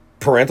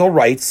parental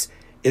rights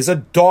is a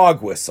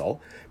dog whistle.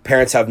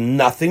 Parents have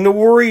nothing to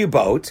worry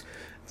about.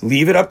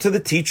 Leave it up to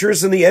the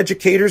teachers and the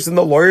educators and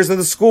the lawyers and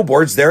the school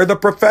boards. They're the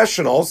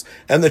professionals,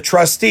 and the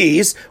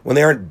trustees, when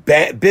they aren't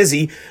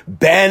busy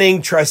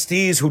banning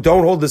trustees who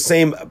don't hold the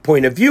same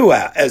point of view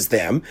as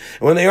them, and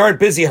when they aren't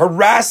busy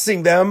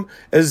harassing them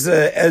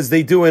as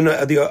they do in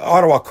the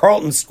Ottawa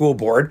Carleton School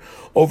Board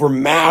over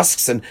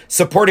masks and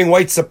supporting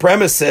white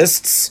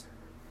supremacists.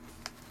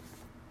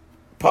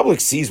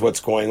 Public sees what's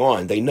going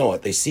on. They know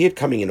it. They see it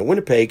coming into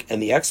Winnipeg,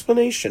 and the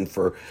explanation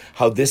for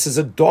how this is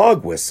a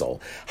dog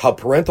whistle, how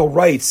parental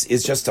rights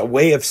is just a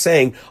way of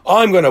saying,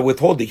 I'm going to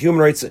withhold the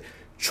human rights.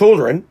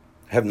 Children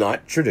have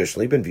not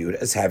traditionally been viewed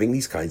as having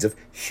these kinds of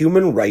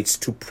human rights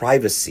to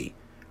privacy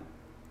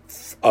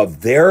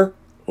of their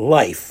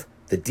life,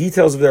 the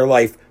details of their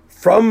life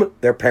from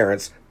their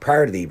parents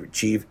prior to they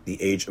achieve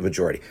the age of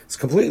majority. It's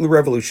completely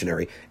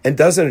revolutionary and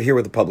doesn't adhere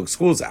with the Public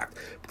Schools Act,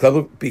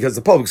 because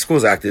the Public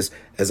Schools Act is,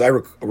 as I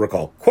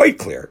recall, quite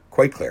clear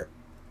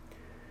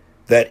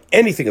that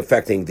anything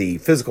affecting the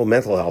physical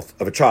mental health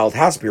of a child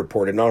has to be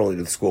reported not only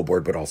to the school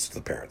board but also to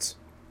the parents.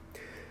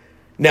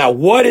 Now,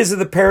 what is it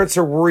the parents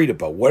are worried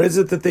about? What is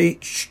it that they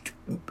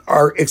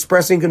are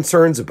expressing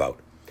concerns about?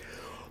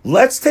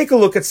 Let's take a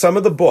look at some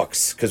of the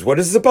books, because what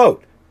is this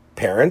about?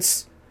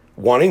 Parents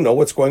wanting to know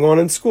what's going on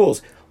in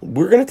schools.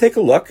 We're going to take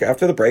a look,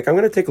 after the break, I'm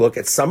going to take a look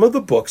at some of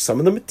the books, some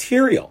of the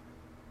material,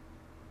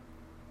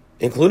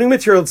 including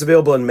material that's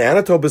available in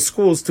Manitoba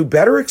schools, to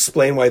better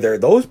explain why there are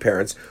those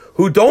parents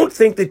who don't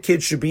think that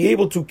kids should be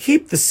able to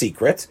keep the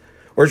secret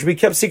or should be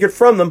kept secret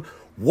from them.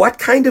 What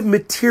kind of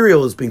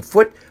material is being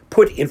put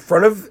in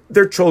front of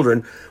their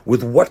children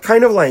with what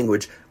kind of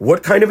language,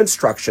 what kind of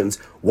instructions,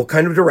 what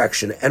kind of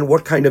direction, and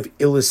what kind of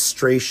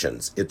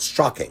illustrations. It's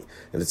shocking.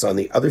 And it's on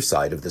the other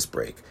side of this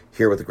break,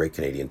 here with the Great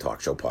Canadian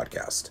Talk Show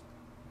podcast.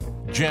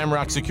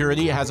 Jamrock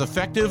Security has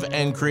effective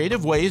and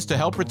creative ways to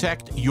help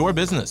protect your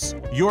business,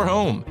 your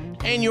home,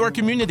 and your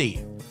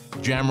community.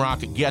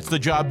 Jamrock gets the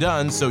job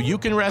done so you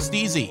can rest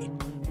easy.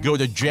 Go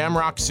to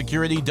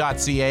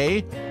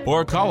jamrocksecurity.ca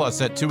or call us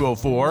at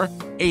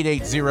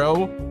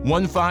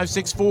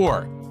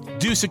 204-880-1564.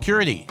 Do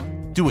security.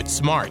 Do it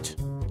smart.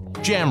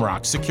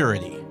 Jamrock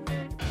Security.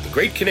 The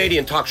Great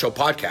Canadian Talk Show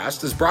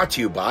podcast is brought to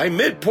you by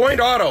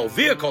Midpoint Auto,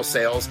 vehicle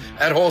sales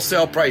at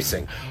wholesale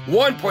pricing.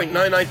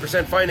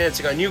 1.99%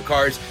 financing on new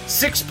cars,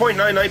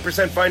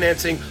 6.99%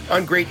 financing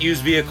on great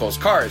used vehicles,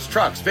 cars,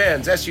 trucks,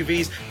 vans,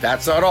 SUVs.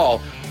 That's not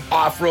all.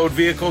 Off-road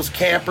vehicles,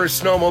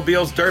 campers,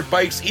 snowmobiles, dirt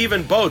bikes,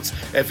 even boats.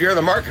 If you're in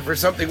the market for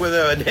something with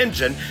an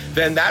engine,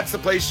 then that's the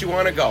place you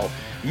want to go.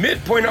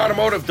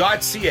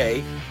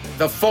 MidpointAutomotive.ca.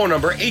 The phone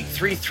number,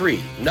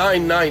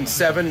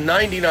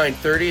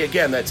 833-997-9930.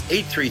 Again, that's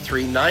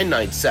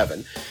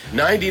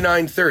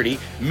 833-997-9930.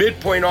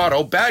 Midpoint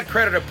Auto, bad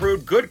credit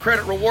approved, good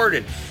credit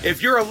rewarded.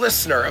 If you're a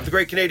listener of the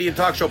Great Canadian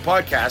Talk Show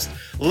podcast,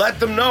 let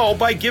them know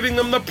by giving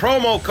them the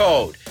promo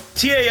code,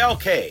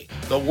 TALK,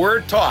 the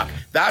word talk.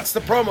 That's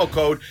the promo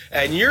code,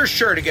 and you're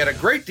sure to get a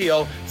great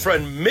deal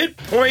from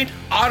Midpoint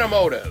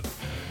Automotive.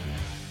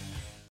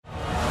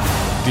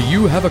 Do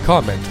you have a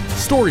comment,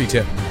 story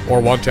tip,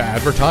 or want to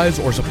advertise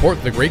or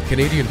support the Great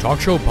Canadian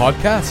Talk Show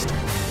podcast?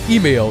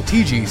 Email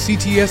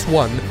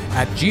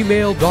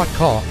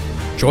tgcts1@gmail.com,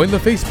 join the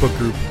Facebook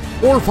group,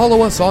 or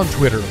follow us on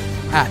Twitter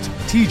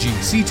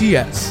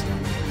 @TGCTS.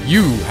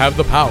 You have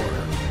the power.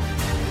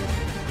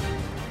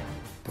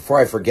 Before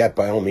I forget,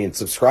 by all means,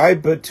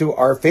 subscribe to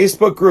our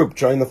Facebook group.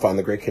 Join the fun,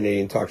 the Great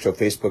Canadian Talk Show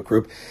Facebook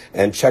group,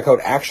 and check out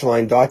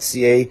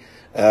actionline.ca.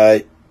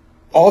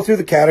 All through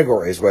the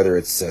categories, whether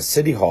it's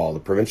City Hall, the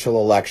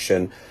provincial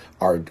election,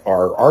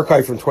 our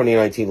archive from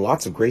 2019,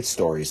 lots of great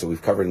stories that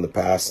we've covered in the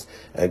past,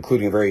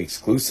 including a very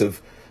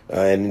exclusive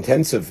and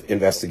intensive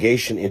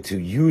investigation into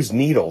used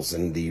needles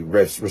and the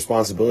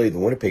responsibility of the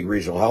Winnipeg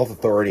Regional Health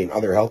Authority and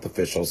other health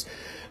officials.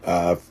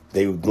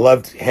 They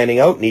loved handing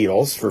out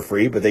needles for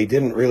free, but they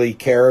didn't really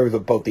care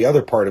about the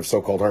other part of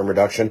so-called harm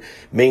reduction,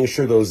 making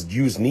sure those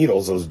used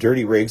needles, those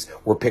dirty rigs,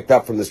 were picked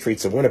up from the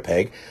streets of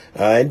Winnipeg.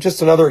 And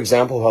just another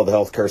example of how the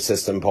healthcare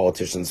system,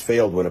 politicians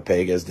failed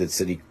Winnipeg, as did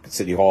City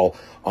Hall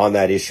on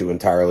that issue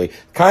entirely.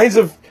 Kinds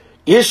of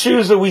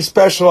issues that we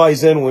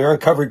specialize in. We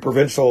aren't covering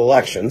provincial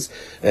elections,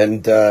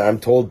 and I'm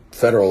told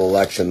federal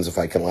elections, if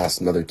I can last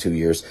another 2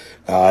 years.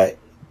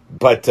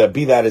 But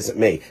be that as it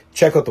may,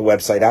 check out the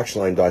website,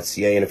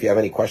 actionline.ca, and if you have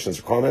any questions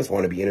or comments,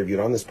 want to be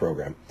interviewed on this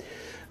program,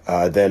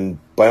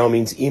 then by all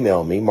means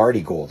email me,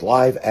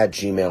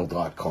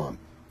 martygold@gmail.com.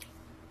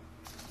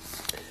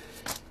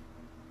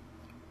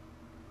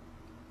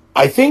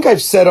 I think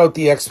I've set out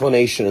the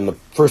explanation in the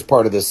first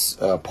part of this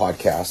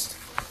podcast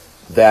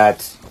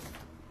that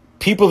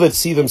people that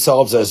see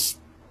themselves as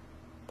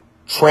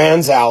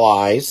trans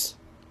allies,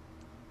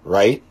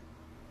 right,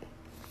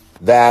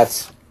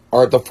 that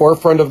are at the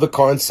forefront of the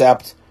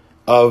concept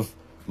of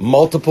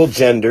multiple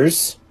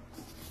genders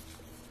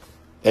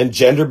and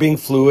gender being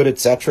fluid,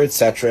 etc.,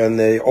 etc., and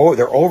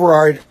their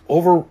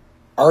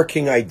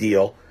overarching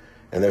ideal,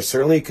 and there's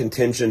certainly a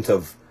contingent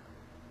of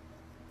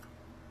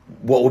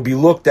what would be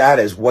looked at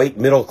as white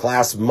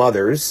middle-class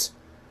mothers,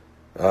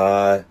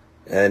 and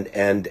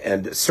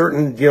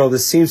certain,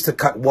 this seems to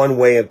cut one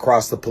way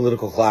across the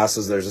political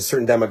classes. There's a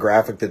certain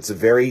demographic that's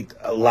very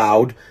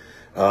loud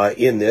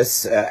in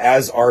this,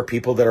 as are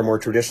people that are more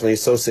traditionally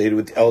associated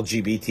with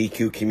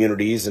LGBTQ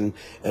communities and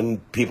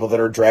people that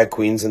are drag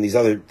queens and these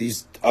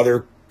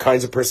other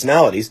kinds of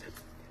personalities.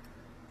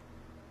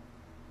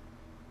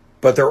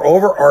 But their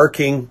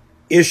overarching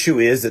issue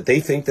is that they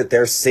think that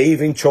they're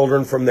saving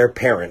children from their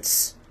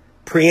parents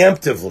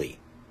preemptively,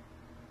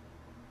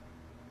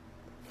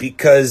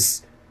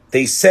 because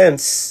they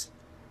sense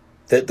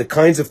that the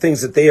kinds of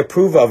things that they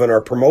approve of and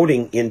are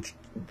promoting in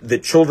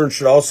that children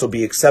should also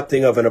be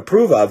accepting of and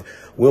approve of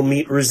will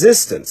meet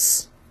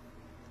resistance.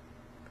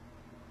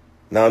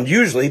 Now,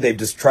 usually they've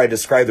just tried to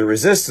describe the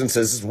resistance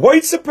as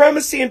white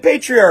supremacy and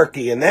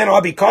patriarchy, and then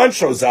Abi Khan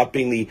shows up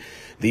being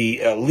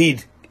the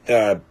lead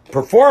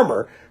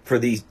performer for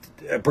the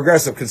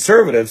progressive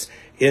conservatives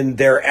in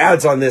their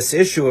ads on this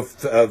issue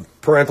of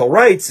parental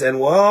rights, and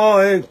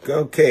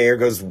okay, here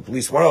goes at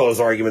least one of those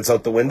arguments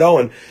out the window,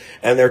 and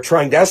they're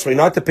trying desperately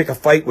not to pick a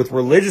fight with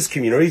religious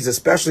communities,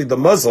 especially the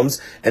Muslims,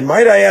 and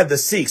might I add the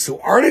Sikhs, who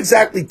aren't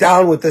exactly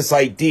down with this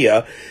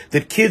idea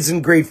that kids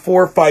in grade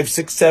 4, 5,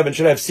 6, 7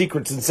 should have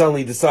secrets and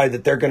suddenly decide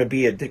that they're going to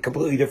be a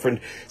completely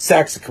different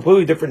sex, a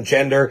completely different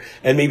gender,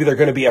 and maybe they're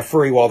going to be a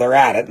furry while they're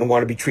at it and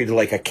want to be treated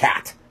like a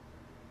cat.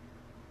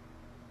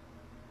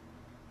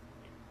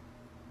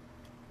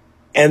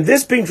 And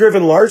this being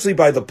driven largely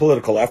by the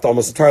political left,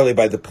 almost entirely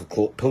by the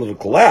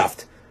political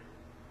left,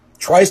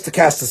 tries to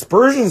cast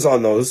aspersions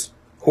on those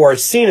who are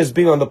seen as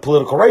being on the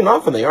political right. And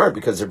often they aren't,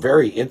 because they're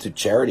very into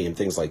charity and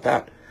things like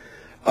that.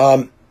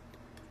 But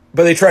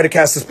they try to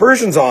cast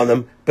aspersions on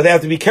them, but they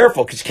have to be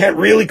careful, because you can't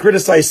really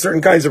criticize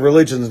certain kinds of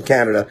religions in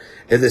Canada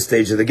at this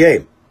stage of the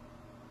game.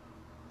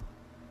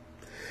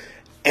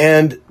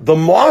 And the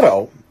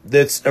motto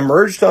that's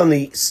emerged on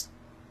the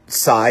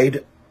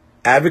side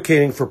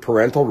advocating for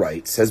parental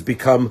rights has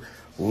become,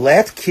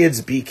 let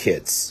kids be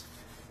kids.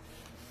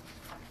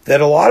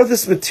 That a lot of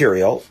this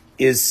material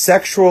is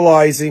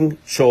sexualizing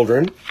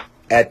children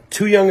at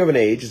too young of an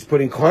age. It's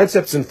putting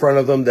concepts in front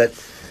of them that,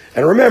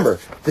 and remember,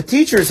 the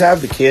teachers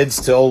have the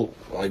kids till,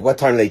 like, what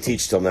time do they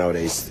teach till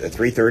nowadays? At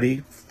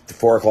 3:30,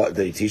 4 o'clock?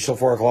 They teach till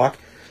 4 o'clock?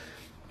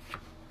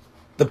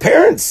 The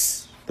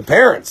parents, the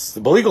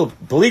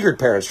beleaguered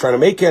parents trying to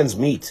make ends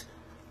meet,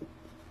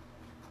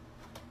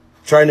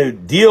 trying to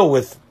deal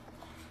with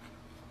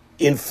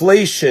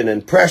inflation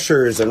and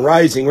pressures and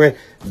rising rent,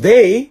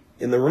 they,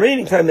 in the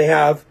remaining time they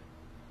have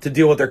to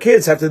deal with their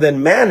kids, have to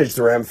then manage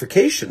the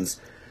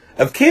ramifications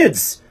of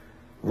kids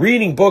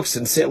reading books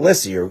and say,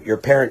 listen, your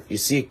parent, you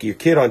see your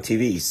kid on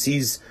TV,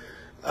 sees,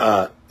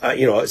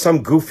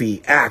 some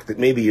goofy act that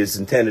maybe is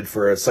intended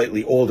for a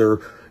slightly older,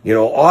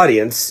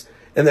 audience,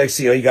 and next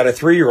you got a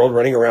 3-year-old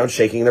running around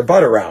shaking their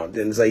butt around,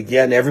 and it's like,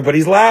 yeah, and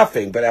everybody's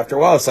laughing, but after a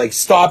while it's like,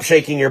 stop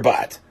shaking your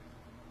butt.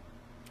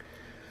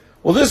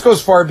 Well, this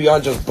goes far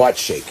beyond just butt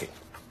shaking.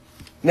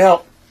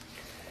 Now,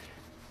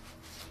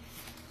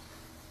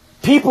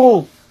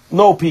 people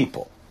know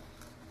people.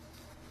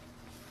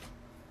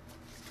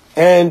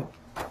 And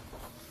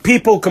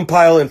people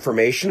compile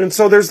information, and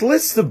so there's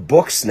lists of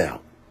books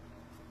now.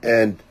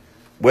 And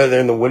whether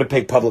they're in the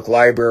Winnipeg Public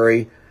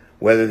Library,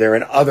 whether they're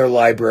in other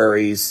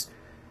libraries,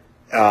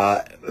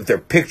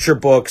 they're picture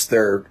books,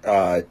 they're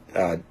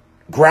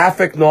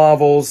graphic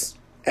novels,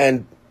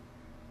 and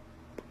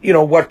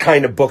what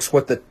kind of books,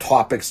 what the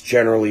topics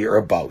generally are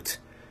about,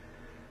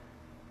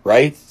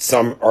 right?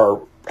 Some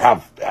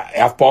have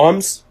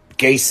F-bombs,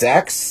 gay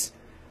sex.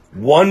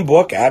 One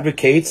book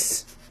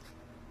advocates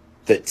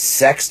that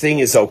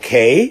sexting is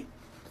okay.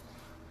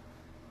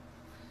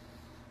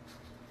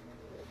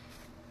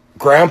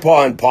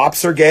 Grandpa and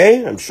Pops are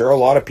gay. I'm sure a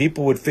lot of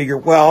people would figure,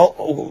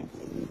 well,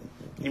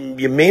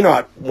 you may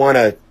want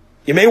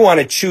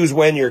to choose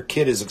when your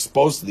kid is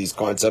exposed to these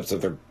concepts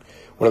if they're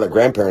one of their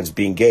grandparents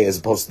being gay, as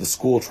opposed to the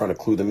school trying to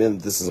clue them in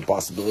that this is a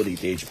possibility at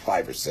the age of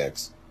 5 or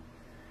 6.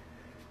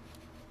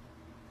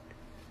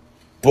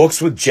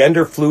 Books with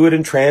gender fluid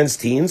and trans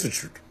teens,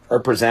 which are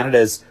presented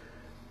as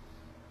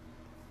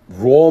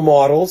role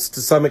models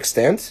to some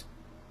extent.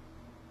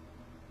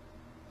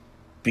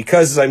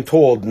 Because, as I'm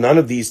told, none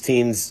of these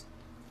teens,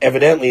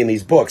 evidently in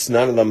these books,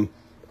 none of them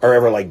are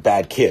ever like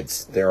bad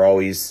kids. They're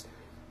always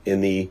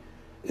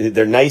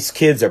they're nice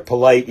kids, they're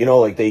polite,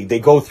 they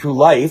go through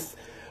life,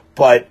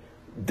 but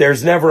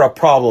there's never a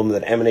problem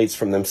that emanates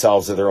from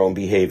themselves or their own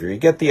behavior. You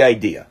get the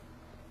idea.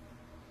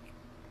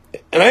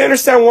 And I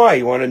understand why.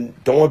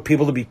 Don't want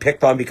people to be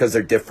picked on because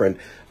they're different.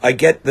 I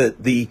get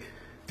the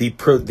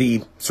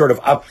sort of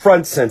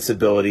upfront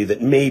sensibility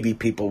that maybe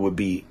people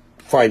would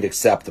find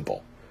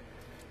acceptable.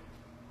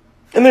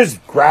 And there's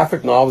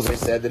graphic novels, I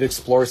said, that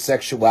explore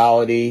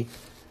sexuality.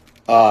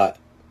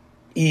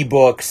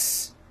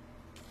 ebooks.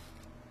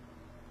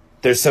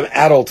 There's some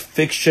adult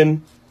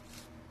fiction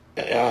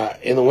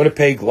in the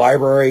Winnipeg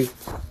Library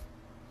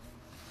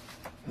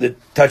that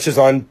touches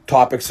on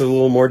topics that are a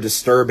little more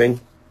disturbing.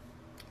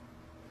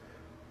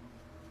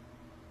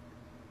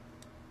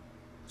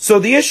 So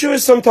the issue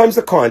is sometimes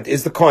the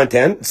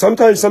content.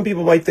 Sometimes some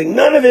people might think,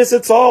 none of this,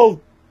 it's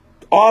all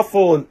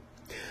awful. And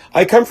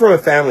I come from a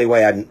family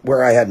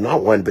where I had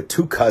not one, but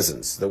two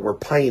cousins that were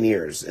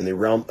pioneers in the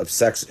realm of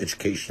sex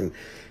education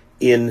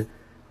in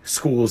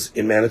schools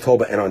in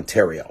Manitoba and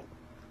Ontario.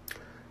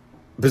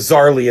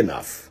 Bizarrely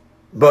enough.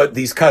 But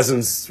these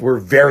cousins were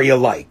very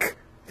alike.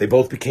 They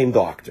both became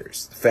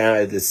doctors.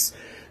 This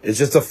is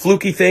just a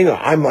fluky thing.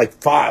 I'm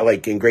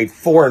like in grade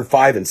 4 and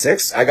 5 and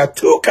 6. I got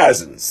two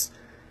cousins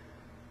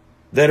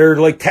that are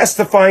like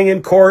testifying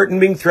in court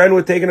and being threatened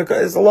with taking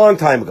it's a long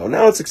time ago.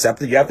 Now it's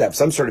accepted. You have to have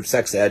some sort of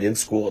sex ed in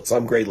school at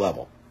some grade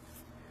level.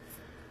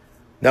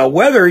 Now,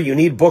 whether you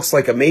need books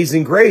like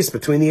Amazing Grace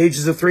between the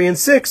ages of 3 and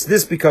 6,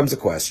 this becomes a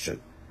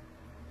question.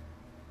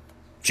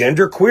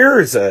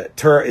 Genderqueer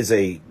is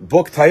a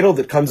book title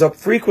that comes up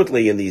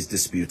frequently in these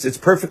disputes. It's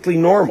perfectly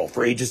normal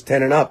for ages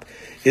 10 and up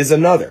is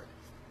another.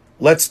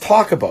 Let's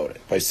Talk About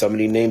It by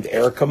somebody named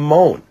Erica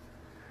Moen.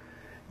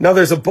 Now,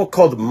 there's a book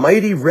called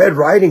Mighty Red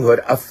Riding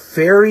Hood,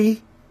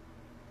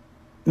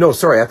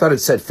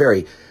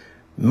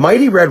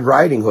 Mighty Red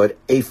Riding Hood,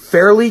 a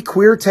fairly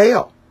queer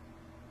tale.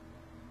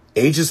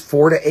 Ages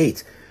 4 to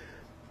 8.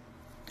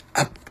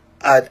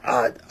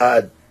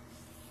 A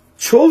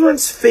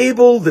children's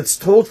fable that's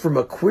told from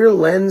a queer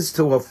lens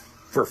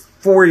for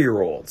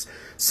 4-year-olds.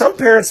 Some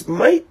parents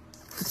might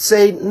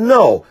say,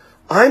 no,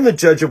 I'm the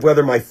judge of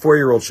whether my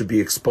 4-year-old should be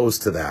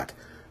exposed to that,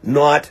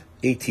 not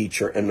a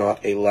teacher and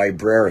not a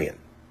librarian.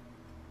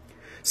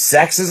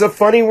 Sex is a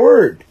funny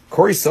word.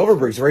 Corey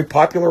Silverberg's a very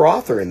popular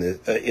author in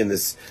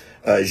this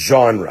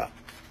genre.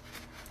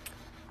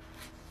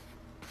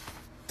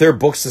 There are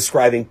books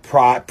describing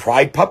pride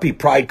puppy,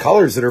 pride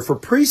colors that are for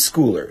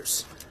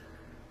preschoolers.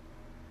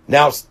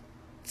 Now,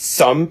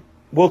 some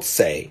will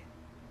say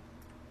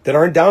that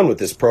aren't down with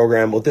this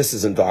program, well, this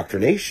is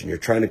indoctrination. You're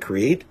trying to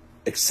create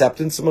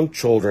acceptance among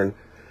children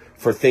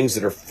for things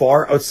that are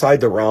far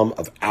outside the realm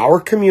of our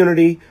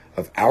community,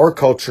 of our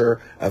culture,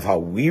 of how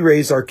we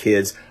raise our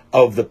kids,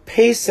 of the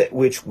pace at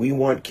which we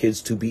want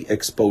kids to be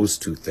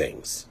exposed to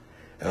things.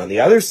 And on the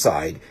other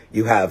side,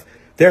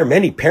 there are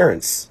many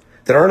parents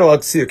that aren't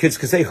allowed to see their kids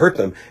because they hurt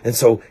them. And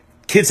so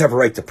kids have a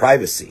right to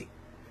privacy,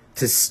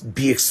 to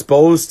be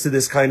exposed to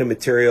this kind of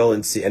material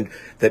in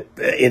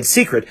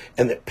secret,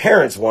 and that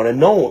parents wanting to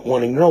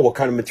know what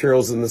kind of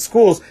materials in the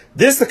schools.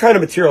 This is the kind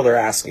of material they're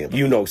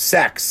asking.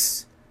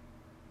 Sex.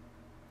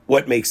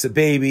 What makes a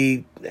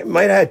baby? It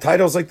might have had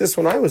titles like this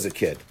when I was a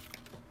kid.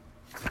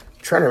 I'm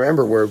trying to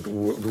remember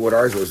what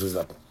ours was. Was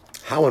the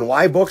How and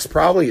Why books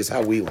probably is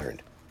how we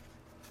learned.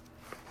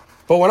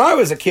 But when I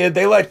was a kid,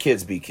 they let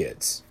kids be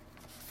kids.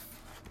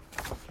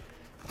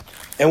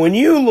 And when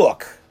you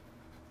look,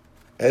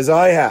 as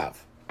I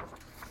have,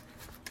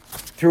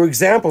 through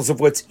examples of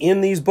what's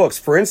in these books,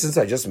 for instance,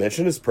 I just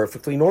mentioned It's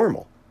Perfectly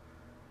Normal.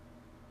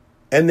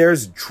 And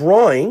there's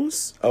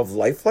drawings of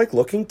lifelike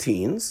looking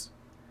teens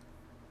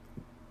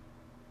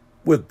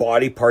with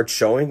body parts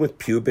showing, with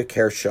pubic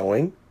hair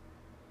showing,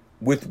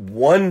 with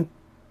one,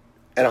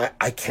 and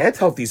I can't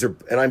tell if these are,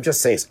 and I'm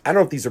just saying, I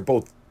don't know if these are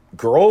both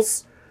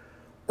girls,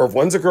 or if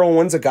one's a girl and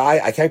one's a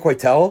guy, I can't quite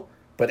tell,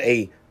 but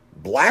a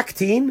black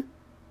teen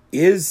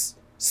is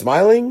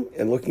smiling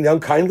and looking down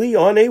kindly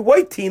on a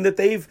white teen that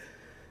they've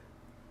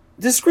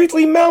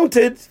discreetly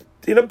mounted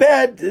in a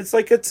bed. It's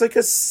like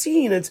a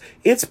scene.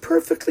 It's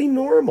perfectly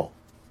normal.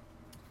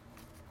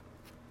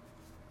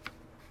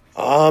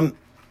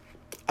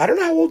 I don't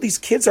know how old these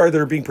kids are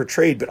that are being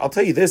portrayed, but I'll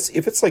tell you this,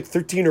 if it's like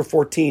 13 or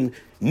 14,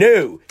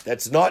 no,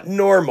 that's not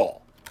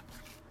normal.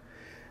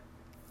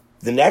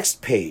 The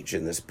next page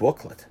in this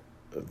booklet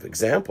of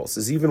examples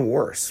is even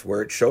worse,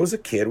 where it shows a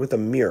kid with a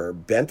mirror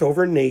bent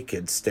over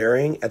naked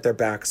staring at their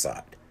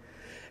backside.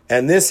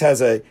 And this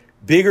has a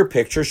bigger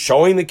picture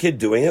showing the kid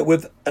doing it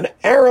with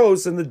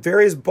arrows and the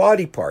various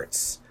body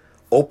parts,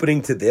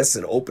 opening to this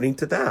and opening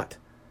to that.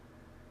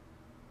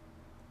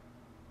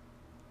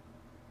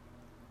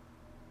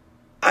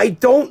 I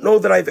don't know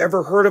that I've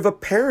ever heard of a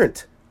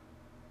parent,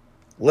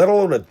 let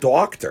alone a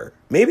doctor.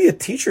 Maybe a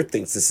teacher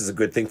thinks this is a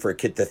good thing for a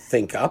kid to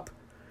think up.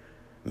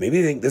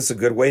 Maybe they think this is a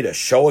good way to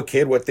show a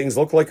kid what things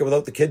look like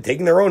without the kid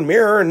taking their own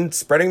mirror and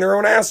spreading their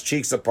own ass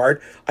cheeks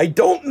apart. I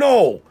don't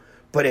know,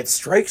 but it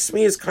strikes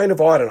me as kind of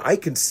odd, and I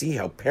can see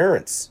how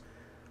parents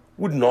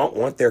would not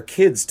want their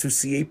kids to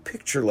see a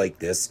picture like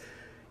this.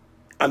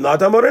 I'm not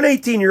talking about an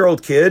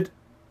 18-year-old kid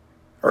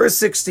or a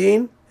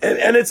 16,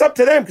 and it's up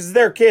to them because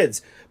they're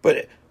kids,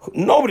 but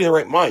nobody in their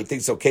right mind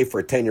thinks it's okay for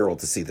a 10-year-old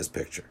to see this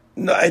picture.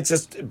 No, it's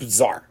just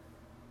bizarre.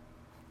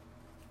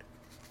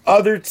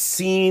 Other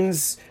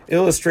scenes,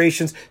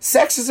 illustrations.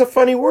 Sex is a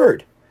funny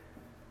word.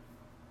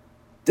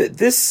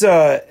 This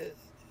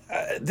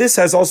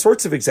has all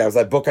sorts of examples.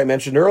 That book I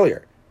mentioned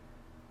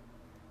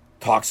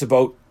talks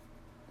about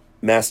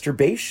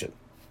masturbation.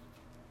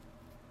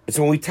 It's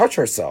when we touch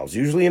ourselves,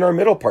 usually in our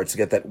middle parts, to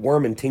get that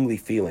warm and tingly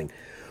feeling.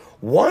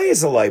 Why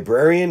is a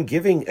librarian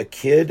giving a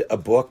kid a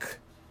book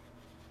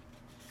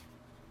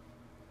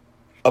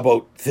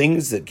about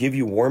things that give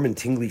you warm and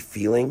tingly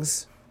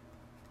feelings?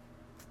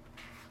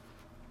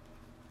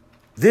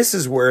 This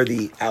is where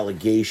the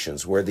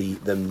allegations, where the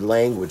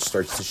language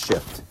starts to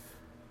shift.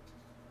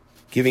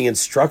 Giving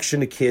instruction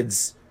to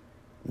kids,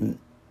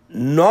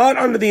 not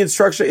under the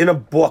instruction in a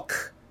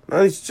book,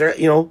 not,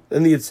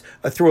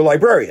 through a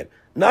librarian,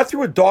 not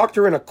through a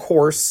doctor in a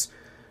course,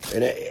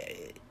 and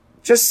it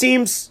just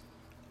seems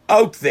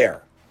out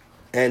there,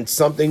 and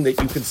something that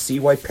you can see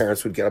why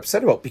parents would get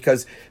upset about,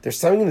 because there's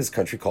something in this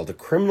country called the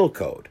criminal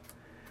code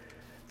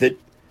that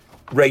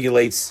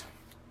regulates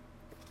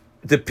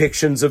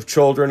depictions of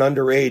children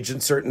underage in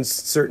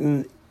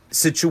certain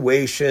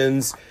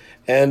situations,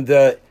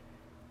 and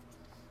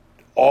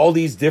all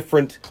these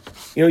different,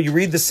 you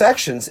read the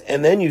sections,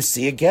 and then you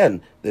see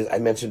again, I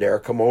mentioned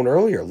Erica Moan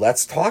earlier.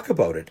 Let's talk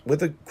about it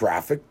with a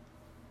graphic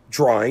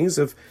drawings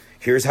of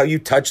here's how you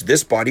touch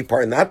this body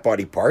part and that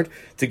body part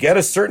to get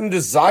a certain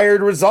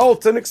desired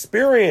result and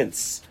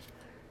experience.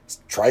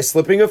 Try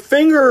slipping a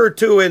finger or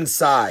two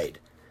inside.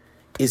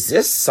 Is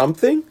this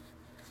something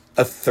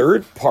a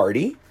third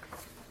party,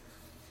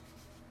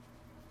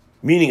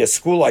 meaning a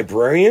school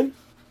librarian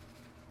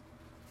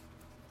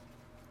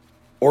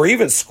or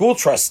even school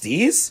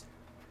trustees?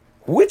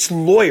 Which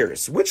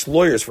lawyers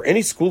for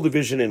any school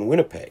division in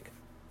Winnipeg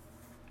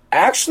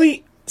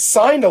actually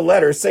signed a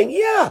letter saying,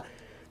 yeah,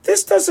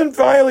 this doesn't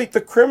violate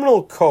the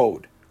criminal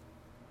code.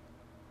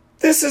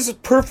 This is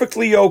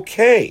perfectly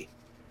okay.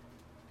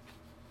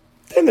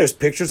 Then there's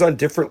pictures on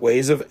different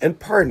ways of, and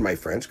pardon my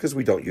French, because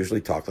we don't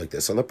usually talk like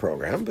this on the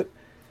program, but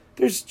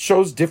there's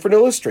shows different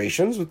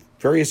illustrations with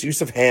various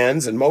use of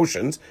hands and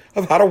motions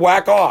of how to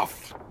whack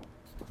off.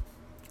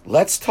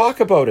 Let's Talk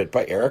About It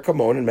by Erica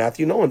Moan and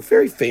Matthew Nolan.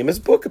 Very famous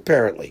book,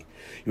 apparently.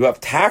 You have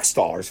tax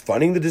dollars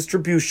funding the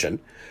distribution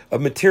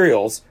of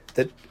materials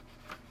that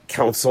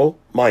counsel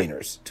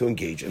minors to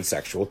engage in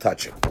sexual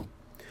touching.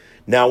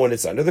 Now, when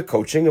it's under the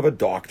coaching of a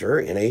doctor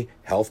in a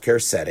healthcare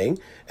setting,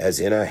 as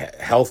in a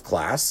health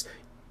class,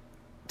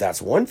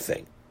 that's one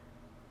thing.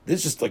 This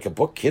is just like a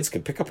book kids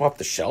can pick up off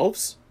the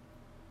shelves.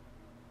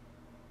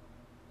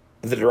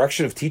 In the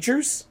direction of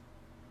teachers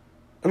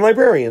and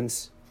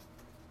librarians.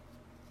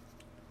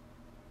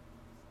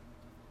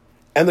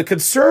 And the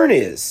concern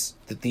is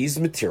that these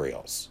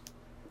materials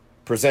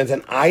present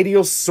an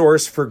ideal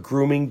source for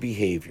grooming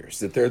behaviors,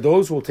 that there are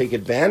those who will take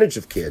advantage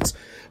of kids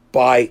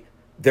by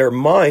their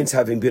minds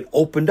having been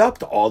opened up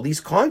to all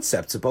these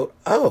concepts about,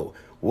 oh,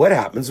 what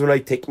happens when I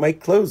take my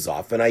clothes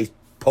off and I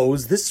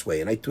pose this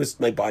way and I twist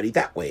my body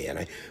that way and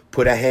I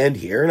put a hand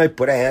here and I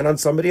put a hand on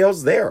somebody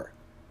else there.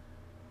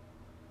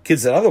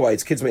 Kids that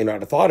otherwise kids may not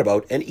have thought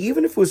about, and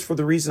even if it was for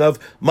the reason of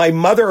my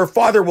mother or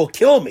father will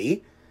kill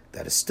me,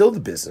 that is still the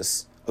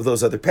business of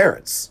those other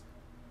parents,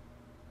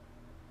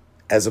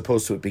 as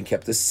opposed to it being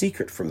kept a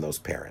secret from those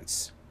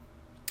parents.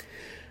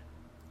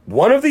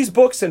 One of these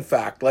books, in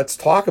fact, Let's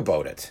Talk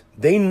About It,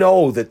 they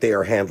know that they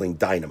are handling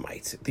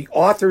dynamite. The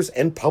authors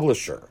and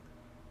publisher,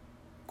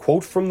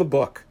 quote from the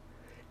book,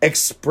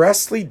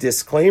 expressly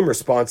disclaim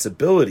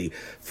responsibility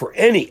for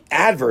any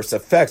adverse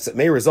effects that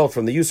may result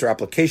from the use or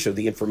application of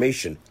the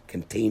information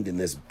contained in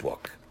this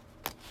book.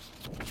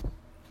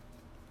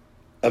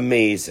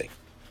 Amazing.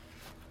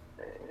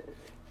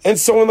 And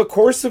so in the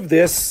course of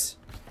this,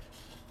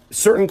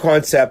 certain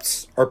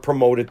concepts are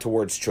promoted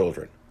towards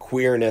children.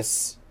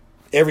 Queerness,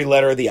 every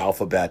letter of the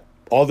alphabet,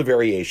 all the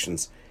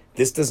variations.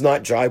 This does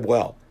not jibe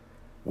well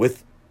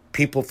with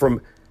people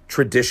from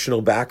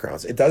traditional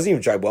backgrounds. It doesn't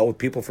even jibe well with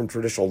people from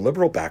traditional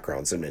liberal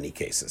backgrounds in many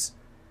cases.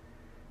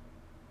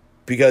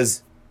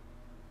 Because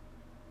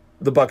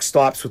the buck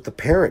stops with the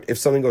parent. If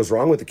something goes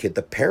wrong with the kid,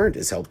 the parent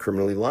is held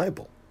criminally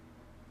liable.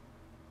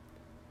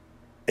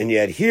 And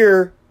yet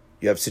here,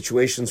 you have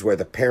situations where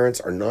the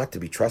parents are not to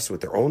be trusted with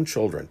their own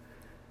children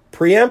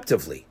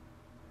preemptively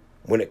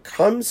when it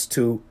comes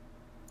to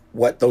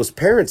what those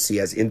parents see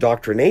as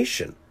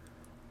indoctrination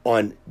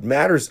on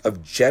matters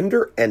of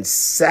gender and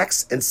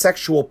sex and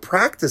sexual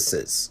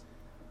practices.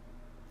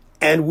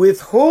 And with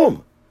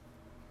whom?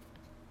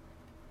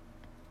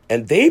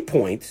 And they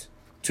point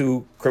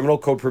to criminal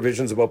code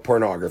provisions about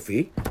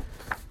pornography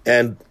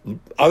and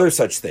other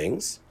such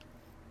things.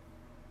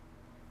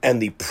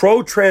 And the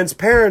pro-trans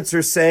parents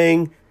are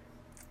saying,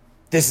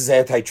 this is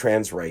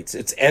anti-trans rights.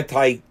 It's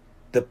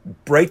the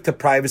right to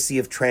privacy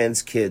of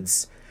trans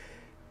kids.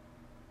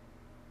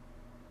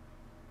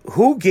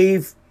 Who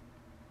gave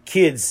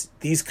kids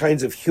these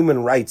kinds of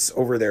human rights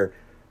over their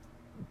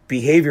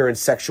behavior and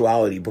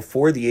sexuality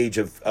before the age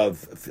of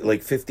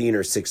like 15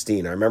 or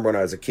 16? I remember when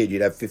I was a kid,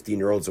 you'd have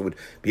 15-year-olds that would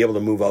be able to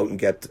move out and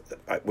get,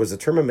 was the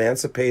term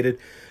emancipated?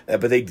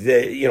 But they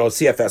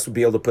CFS would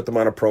be able to put them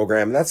on a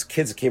program. And that's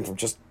kids that came from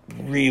just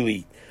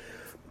really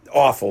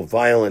awful,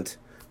 violent,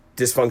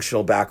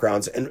 dysfunctional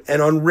backgrounds.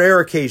 And on rare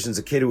occasions,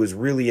 a kid who was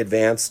really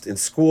advanced in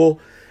school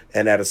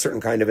and at a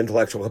certain kind of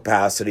intellectual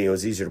capacity. It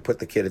was easier to put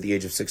the kid at the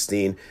age of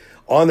 16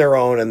 on their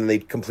own, and then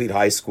they'd complete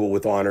high school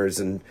with honors.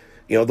 And,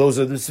 those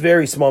are this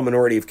very small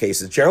minority of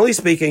cases. Generally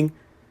speaking,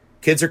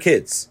 kids are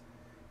kids.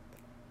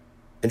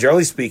 And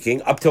generally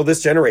speaking, up till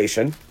this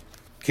generation,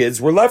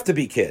 kids were left to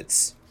be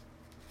kids.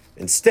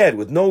 Instead,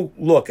 with no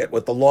look at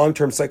what the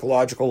long-term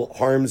psychological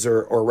harms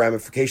or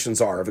ramifications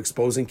are of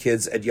exposing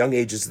kids at young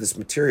ages to this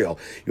material,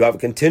 you have a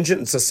contingent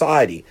in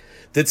society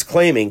that's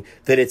claiming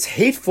that it's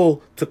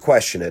hateful to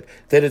question it,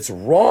 that it's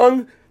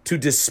wrong to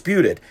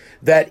dispute it,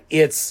 that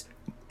it's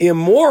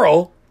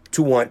immoral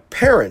to want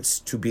parents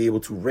to be able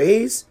to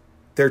raise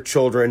their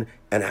children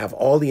and have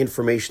all the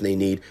information they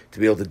need to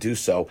be able to do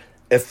so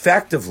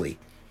effectively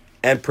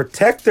and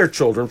protect their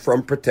children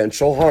from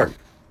potential harm.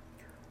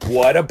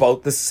 What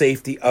about the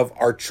safety of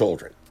our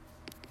children?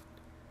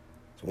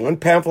 So one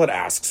pamphlet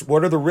asks,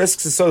 what are the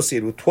risks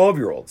associated with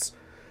 12-year-olds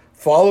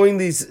following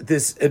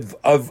this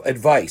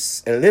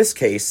advice? And in this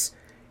case,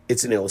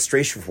 it's an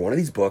illustration from one of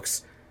these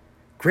books,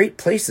 Great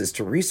Places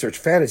to Research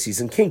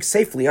Fantasies and Kink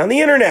Safely on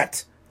the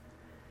Internet.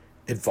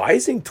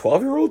 Advising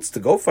 12-year-olds to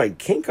go find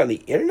kink on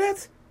the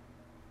internet?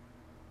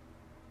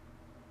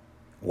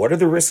 What are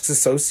the risks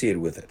associated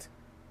with it?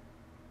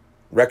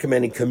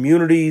 Recommending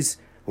communities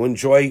who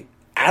enjoy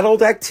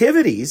adult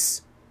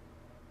activities,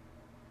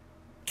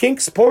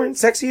 kinks, porn,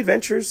 sexy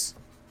adventures.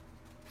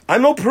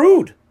 I'm no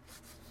prude.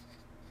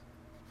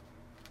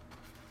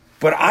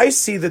 But I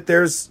see that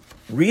there's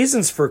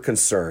reasons for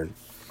concern,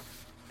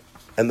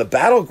 and the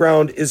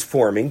battleground is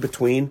forming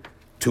between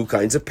two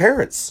kinds of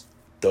parents.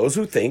 Those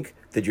who think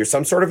that you're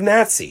some sort of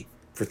Nazi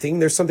for thinking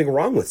there's something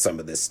wrong with some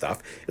of this stuff.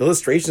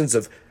 Illustrations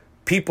of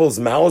people's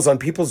mouths on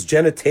people's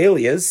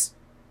genitalias.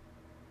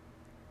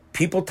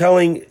 People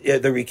telling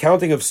the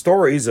recounting of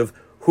stories of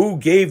who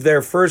gave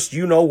their first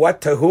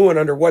you-know-what to who and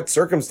under what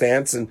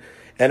circumstance and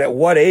at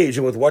what age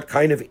and with what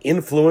kind of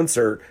influence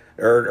or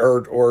I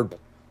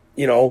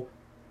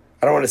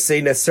don't want to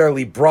say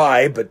necessarily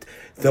bribe, but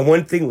the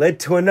one thing led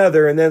to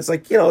another. And then it's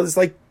like,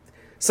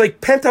 it's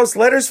like penthouse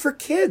letters for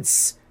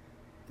kids.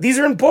 These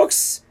are in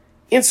books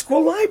in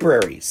school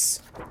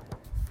libraries.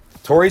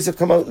 Tories have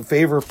come out in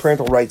favor of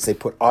parental rights. They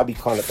put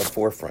Obicon at the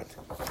forefront.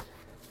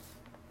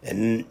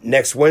 And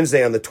next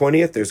Wednesday on the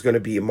 20th, there's going to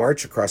be a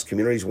march across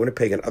communities,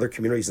 Winnipeg and other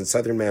communities in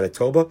southern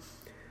Manitoba.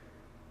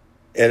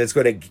 And it's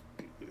going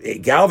to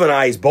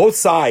galvanize both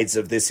sides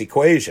of this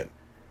equation.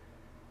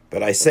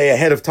 But I say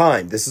ahead of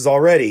time, this is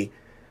already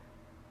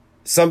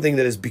something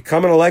that has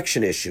become an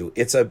election issue.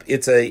 It's an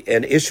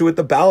issue at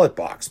the ballot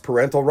box,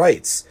 parental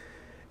rights.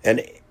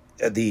 And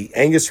the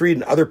Angus Reid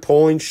and other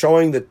polling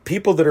showing that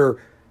people that are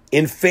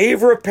in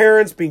favor of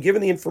parents being given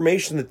the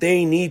information that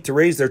they need to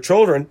raise their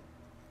children,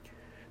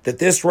 that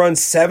this runs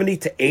 70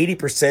 to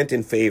 80%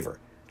 in favor.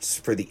 It's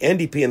for the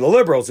NDP and the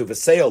Liberals who've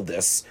assailed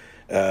this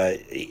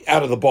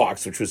out of the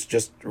box, which was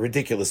just a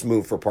ridiculous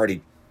move for a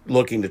party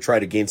looking to try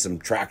to gain some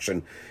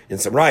traction in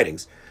some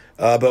ridings.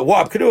 But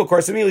Wab Kinew, of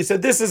course, immediately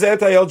said, this is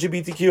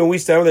anti-LGBTQ and we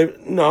stand with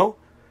it. No,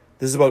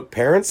 this is about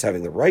parents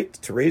having the right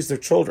to raise their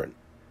children.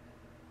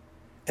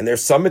 And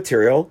there's some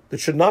material that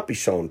should not be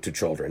shown to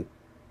children.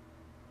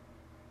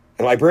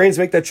 And librarians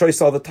make that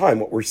choice all the time.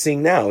 What we're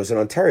seeing now is in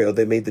Ontario,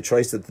 they made the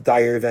choice that the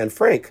Diary of Anne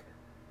Frank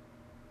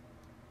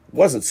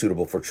wasn't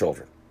suitable for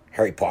children.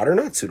 Harry Potter,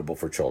 not suitable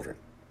for children.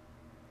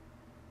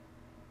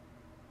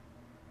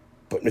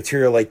 But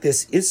material like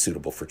this is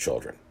suitable for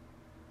children.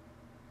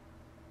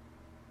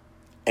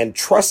 And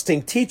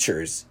trusting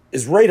teachers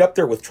is right up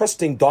there with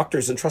trusting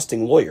doctors and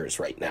trusting lawyers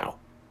right now.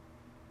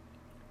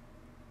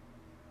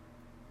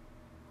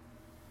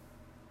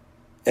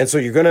 And so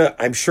you're going to,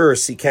 I'm sure,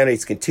 see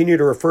candidates continue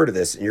to refer to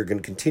this, and you're going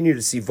to continue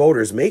to see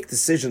voters make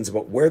decisions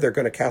about where they're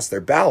going to cast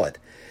their ballot.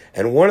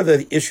 And one of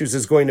the issues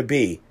is going to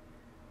be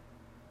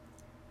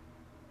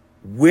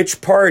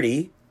which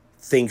party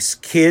thinks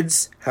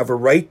kids have a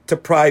right to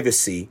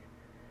privacy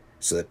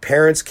so that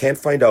parents can't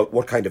find out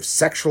what kind of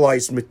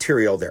sexualized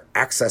material they're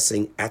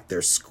accessing at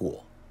their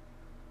school.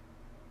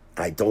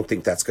 I don't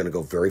think that's going to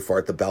go very far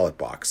at the ballot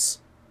box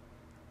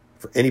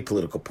for any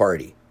political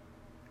party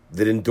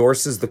that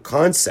endorses the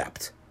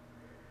concept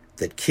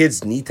that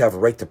kids need to have a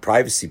right to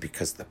privacy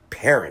because the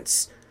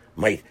parents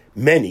might,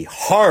 many,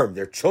 harm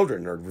their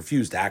children or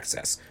refuse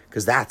access,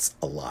 because that's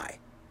a lie.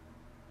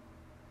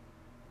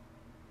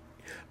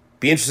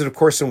 Be interested, of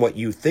course, in what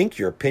you think,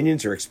 your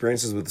opinions, your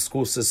experiences with the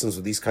school systems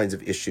with these kinds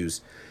of issues.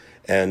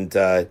 And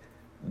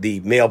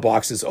the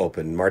mailbox is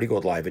open,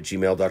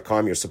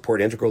 martygoldlive@gmail.com. Your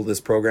support integral to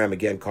this program.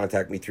 Again,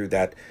 contact me through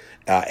that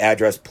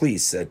address.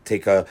 Please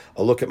take a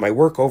look at my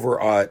work over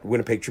at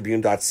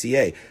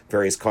winnipegtribune.ca,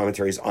 various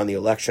commentaries on the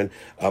election.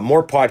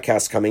 More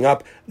podcasts coming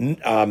up.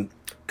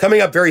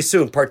 Coming up very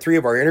soon, part 3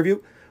 of our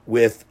interview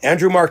with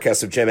Andrew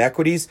Marquez of Gem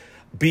Equities.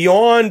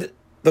 Beyond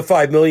the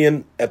 $5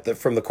 million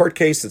from the court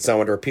case that's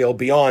now under appeal,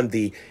 beyond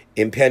the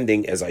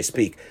impending, as I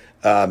speak,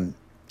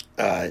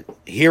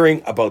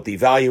 hearing about the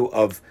value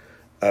of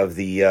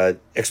the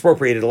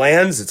expropriated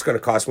lands. It's going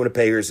to cost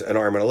Winnipeggers an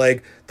arm and a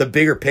leg. The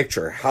bigger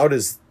picture, how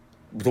does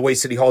the way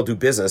City Hall do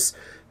business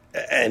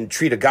and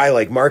treat a guy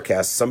like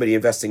Marquez, somebody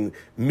investing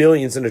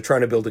millions into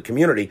trying to build a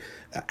community,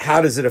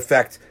 how does it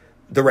affect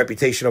the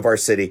reputation of our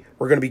city?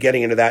 We're going to be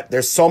getting into that.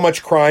 There's so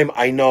much crime.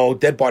 I know,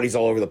 dead bodies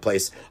all over the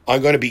place.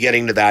 I'm going to be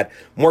getting to that.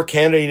 More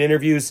candidate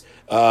interviews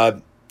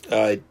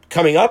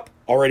coming up,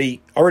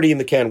 already in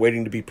the can,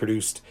 waiting to be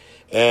produced.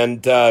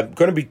 And going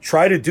to be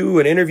try to do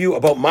an interview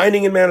about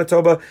mining in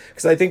Manitoba,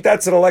 because I think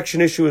that's an election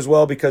issue as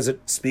well, because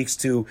it speaks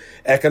to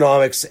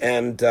economics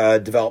and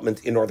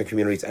development in northern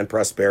communities and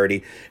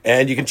prosperity.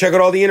 And you can check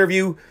out all the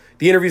interviews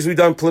we've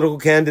done, political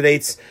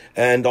candidates,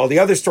 and all the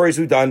other stories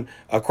we've done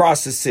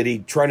across the city,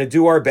 trying to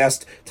do our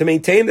best to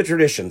maintain the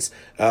traditions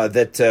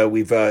that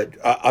we've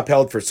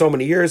upheld for so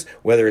many years,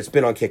 whether it's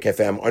been on Kick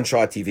FM, on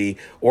Shaw TV,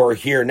 or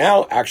here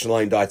now,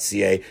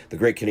 actionline.ca, the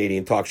Great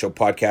Canadian Talk Show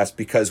podcast,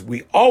 because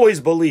we always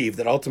believe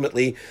that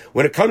ultimately,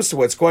 when it comes to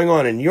what's going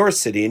on in your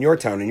city, in your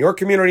town, in your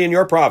community, in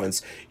your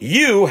province,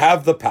 you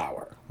have the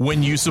power.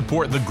 When you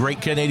support the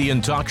Great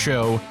Canadian Talk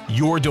Show,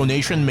 your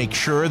donation makes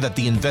sure that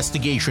the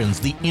investigations,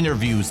 the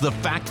interviews, the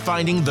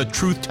fact-finding, the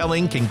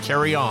truth-telling can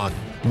carry on.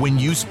 When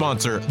you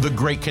sponsor the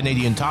Great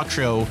Canadian Talk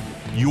Show,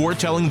 you're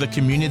telling the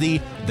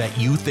community that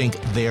you think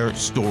their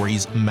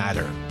stories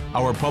matter.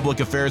 Our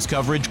public affairs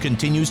coverage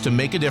continues to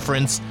make a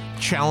difference,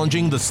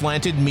 challenging the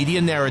slanted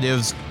media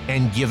narratives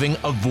and giving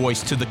a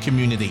voice to the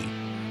community.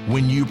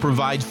 When you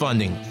provide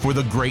funding for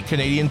the Great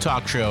Canadian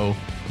Talk Show,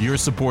 you're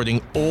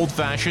supporting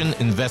old-fashioned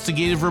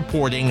investigative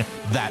reporting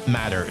that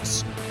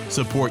matters.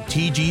 Support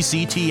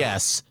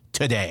TGCTS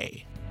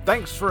today.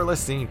 Thanks for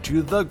listening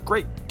to the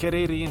Great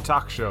Canadian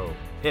Talk Show.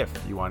 If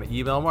you want to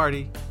email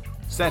Marty,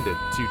 send it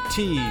to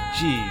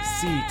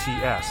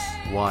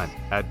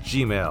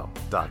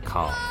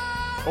tgcts1@gmail.com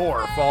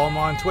or follow him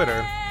on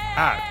Twitter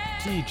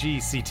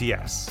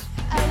 @tgcts.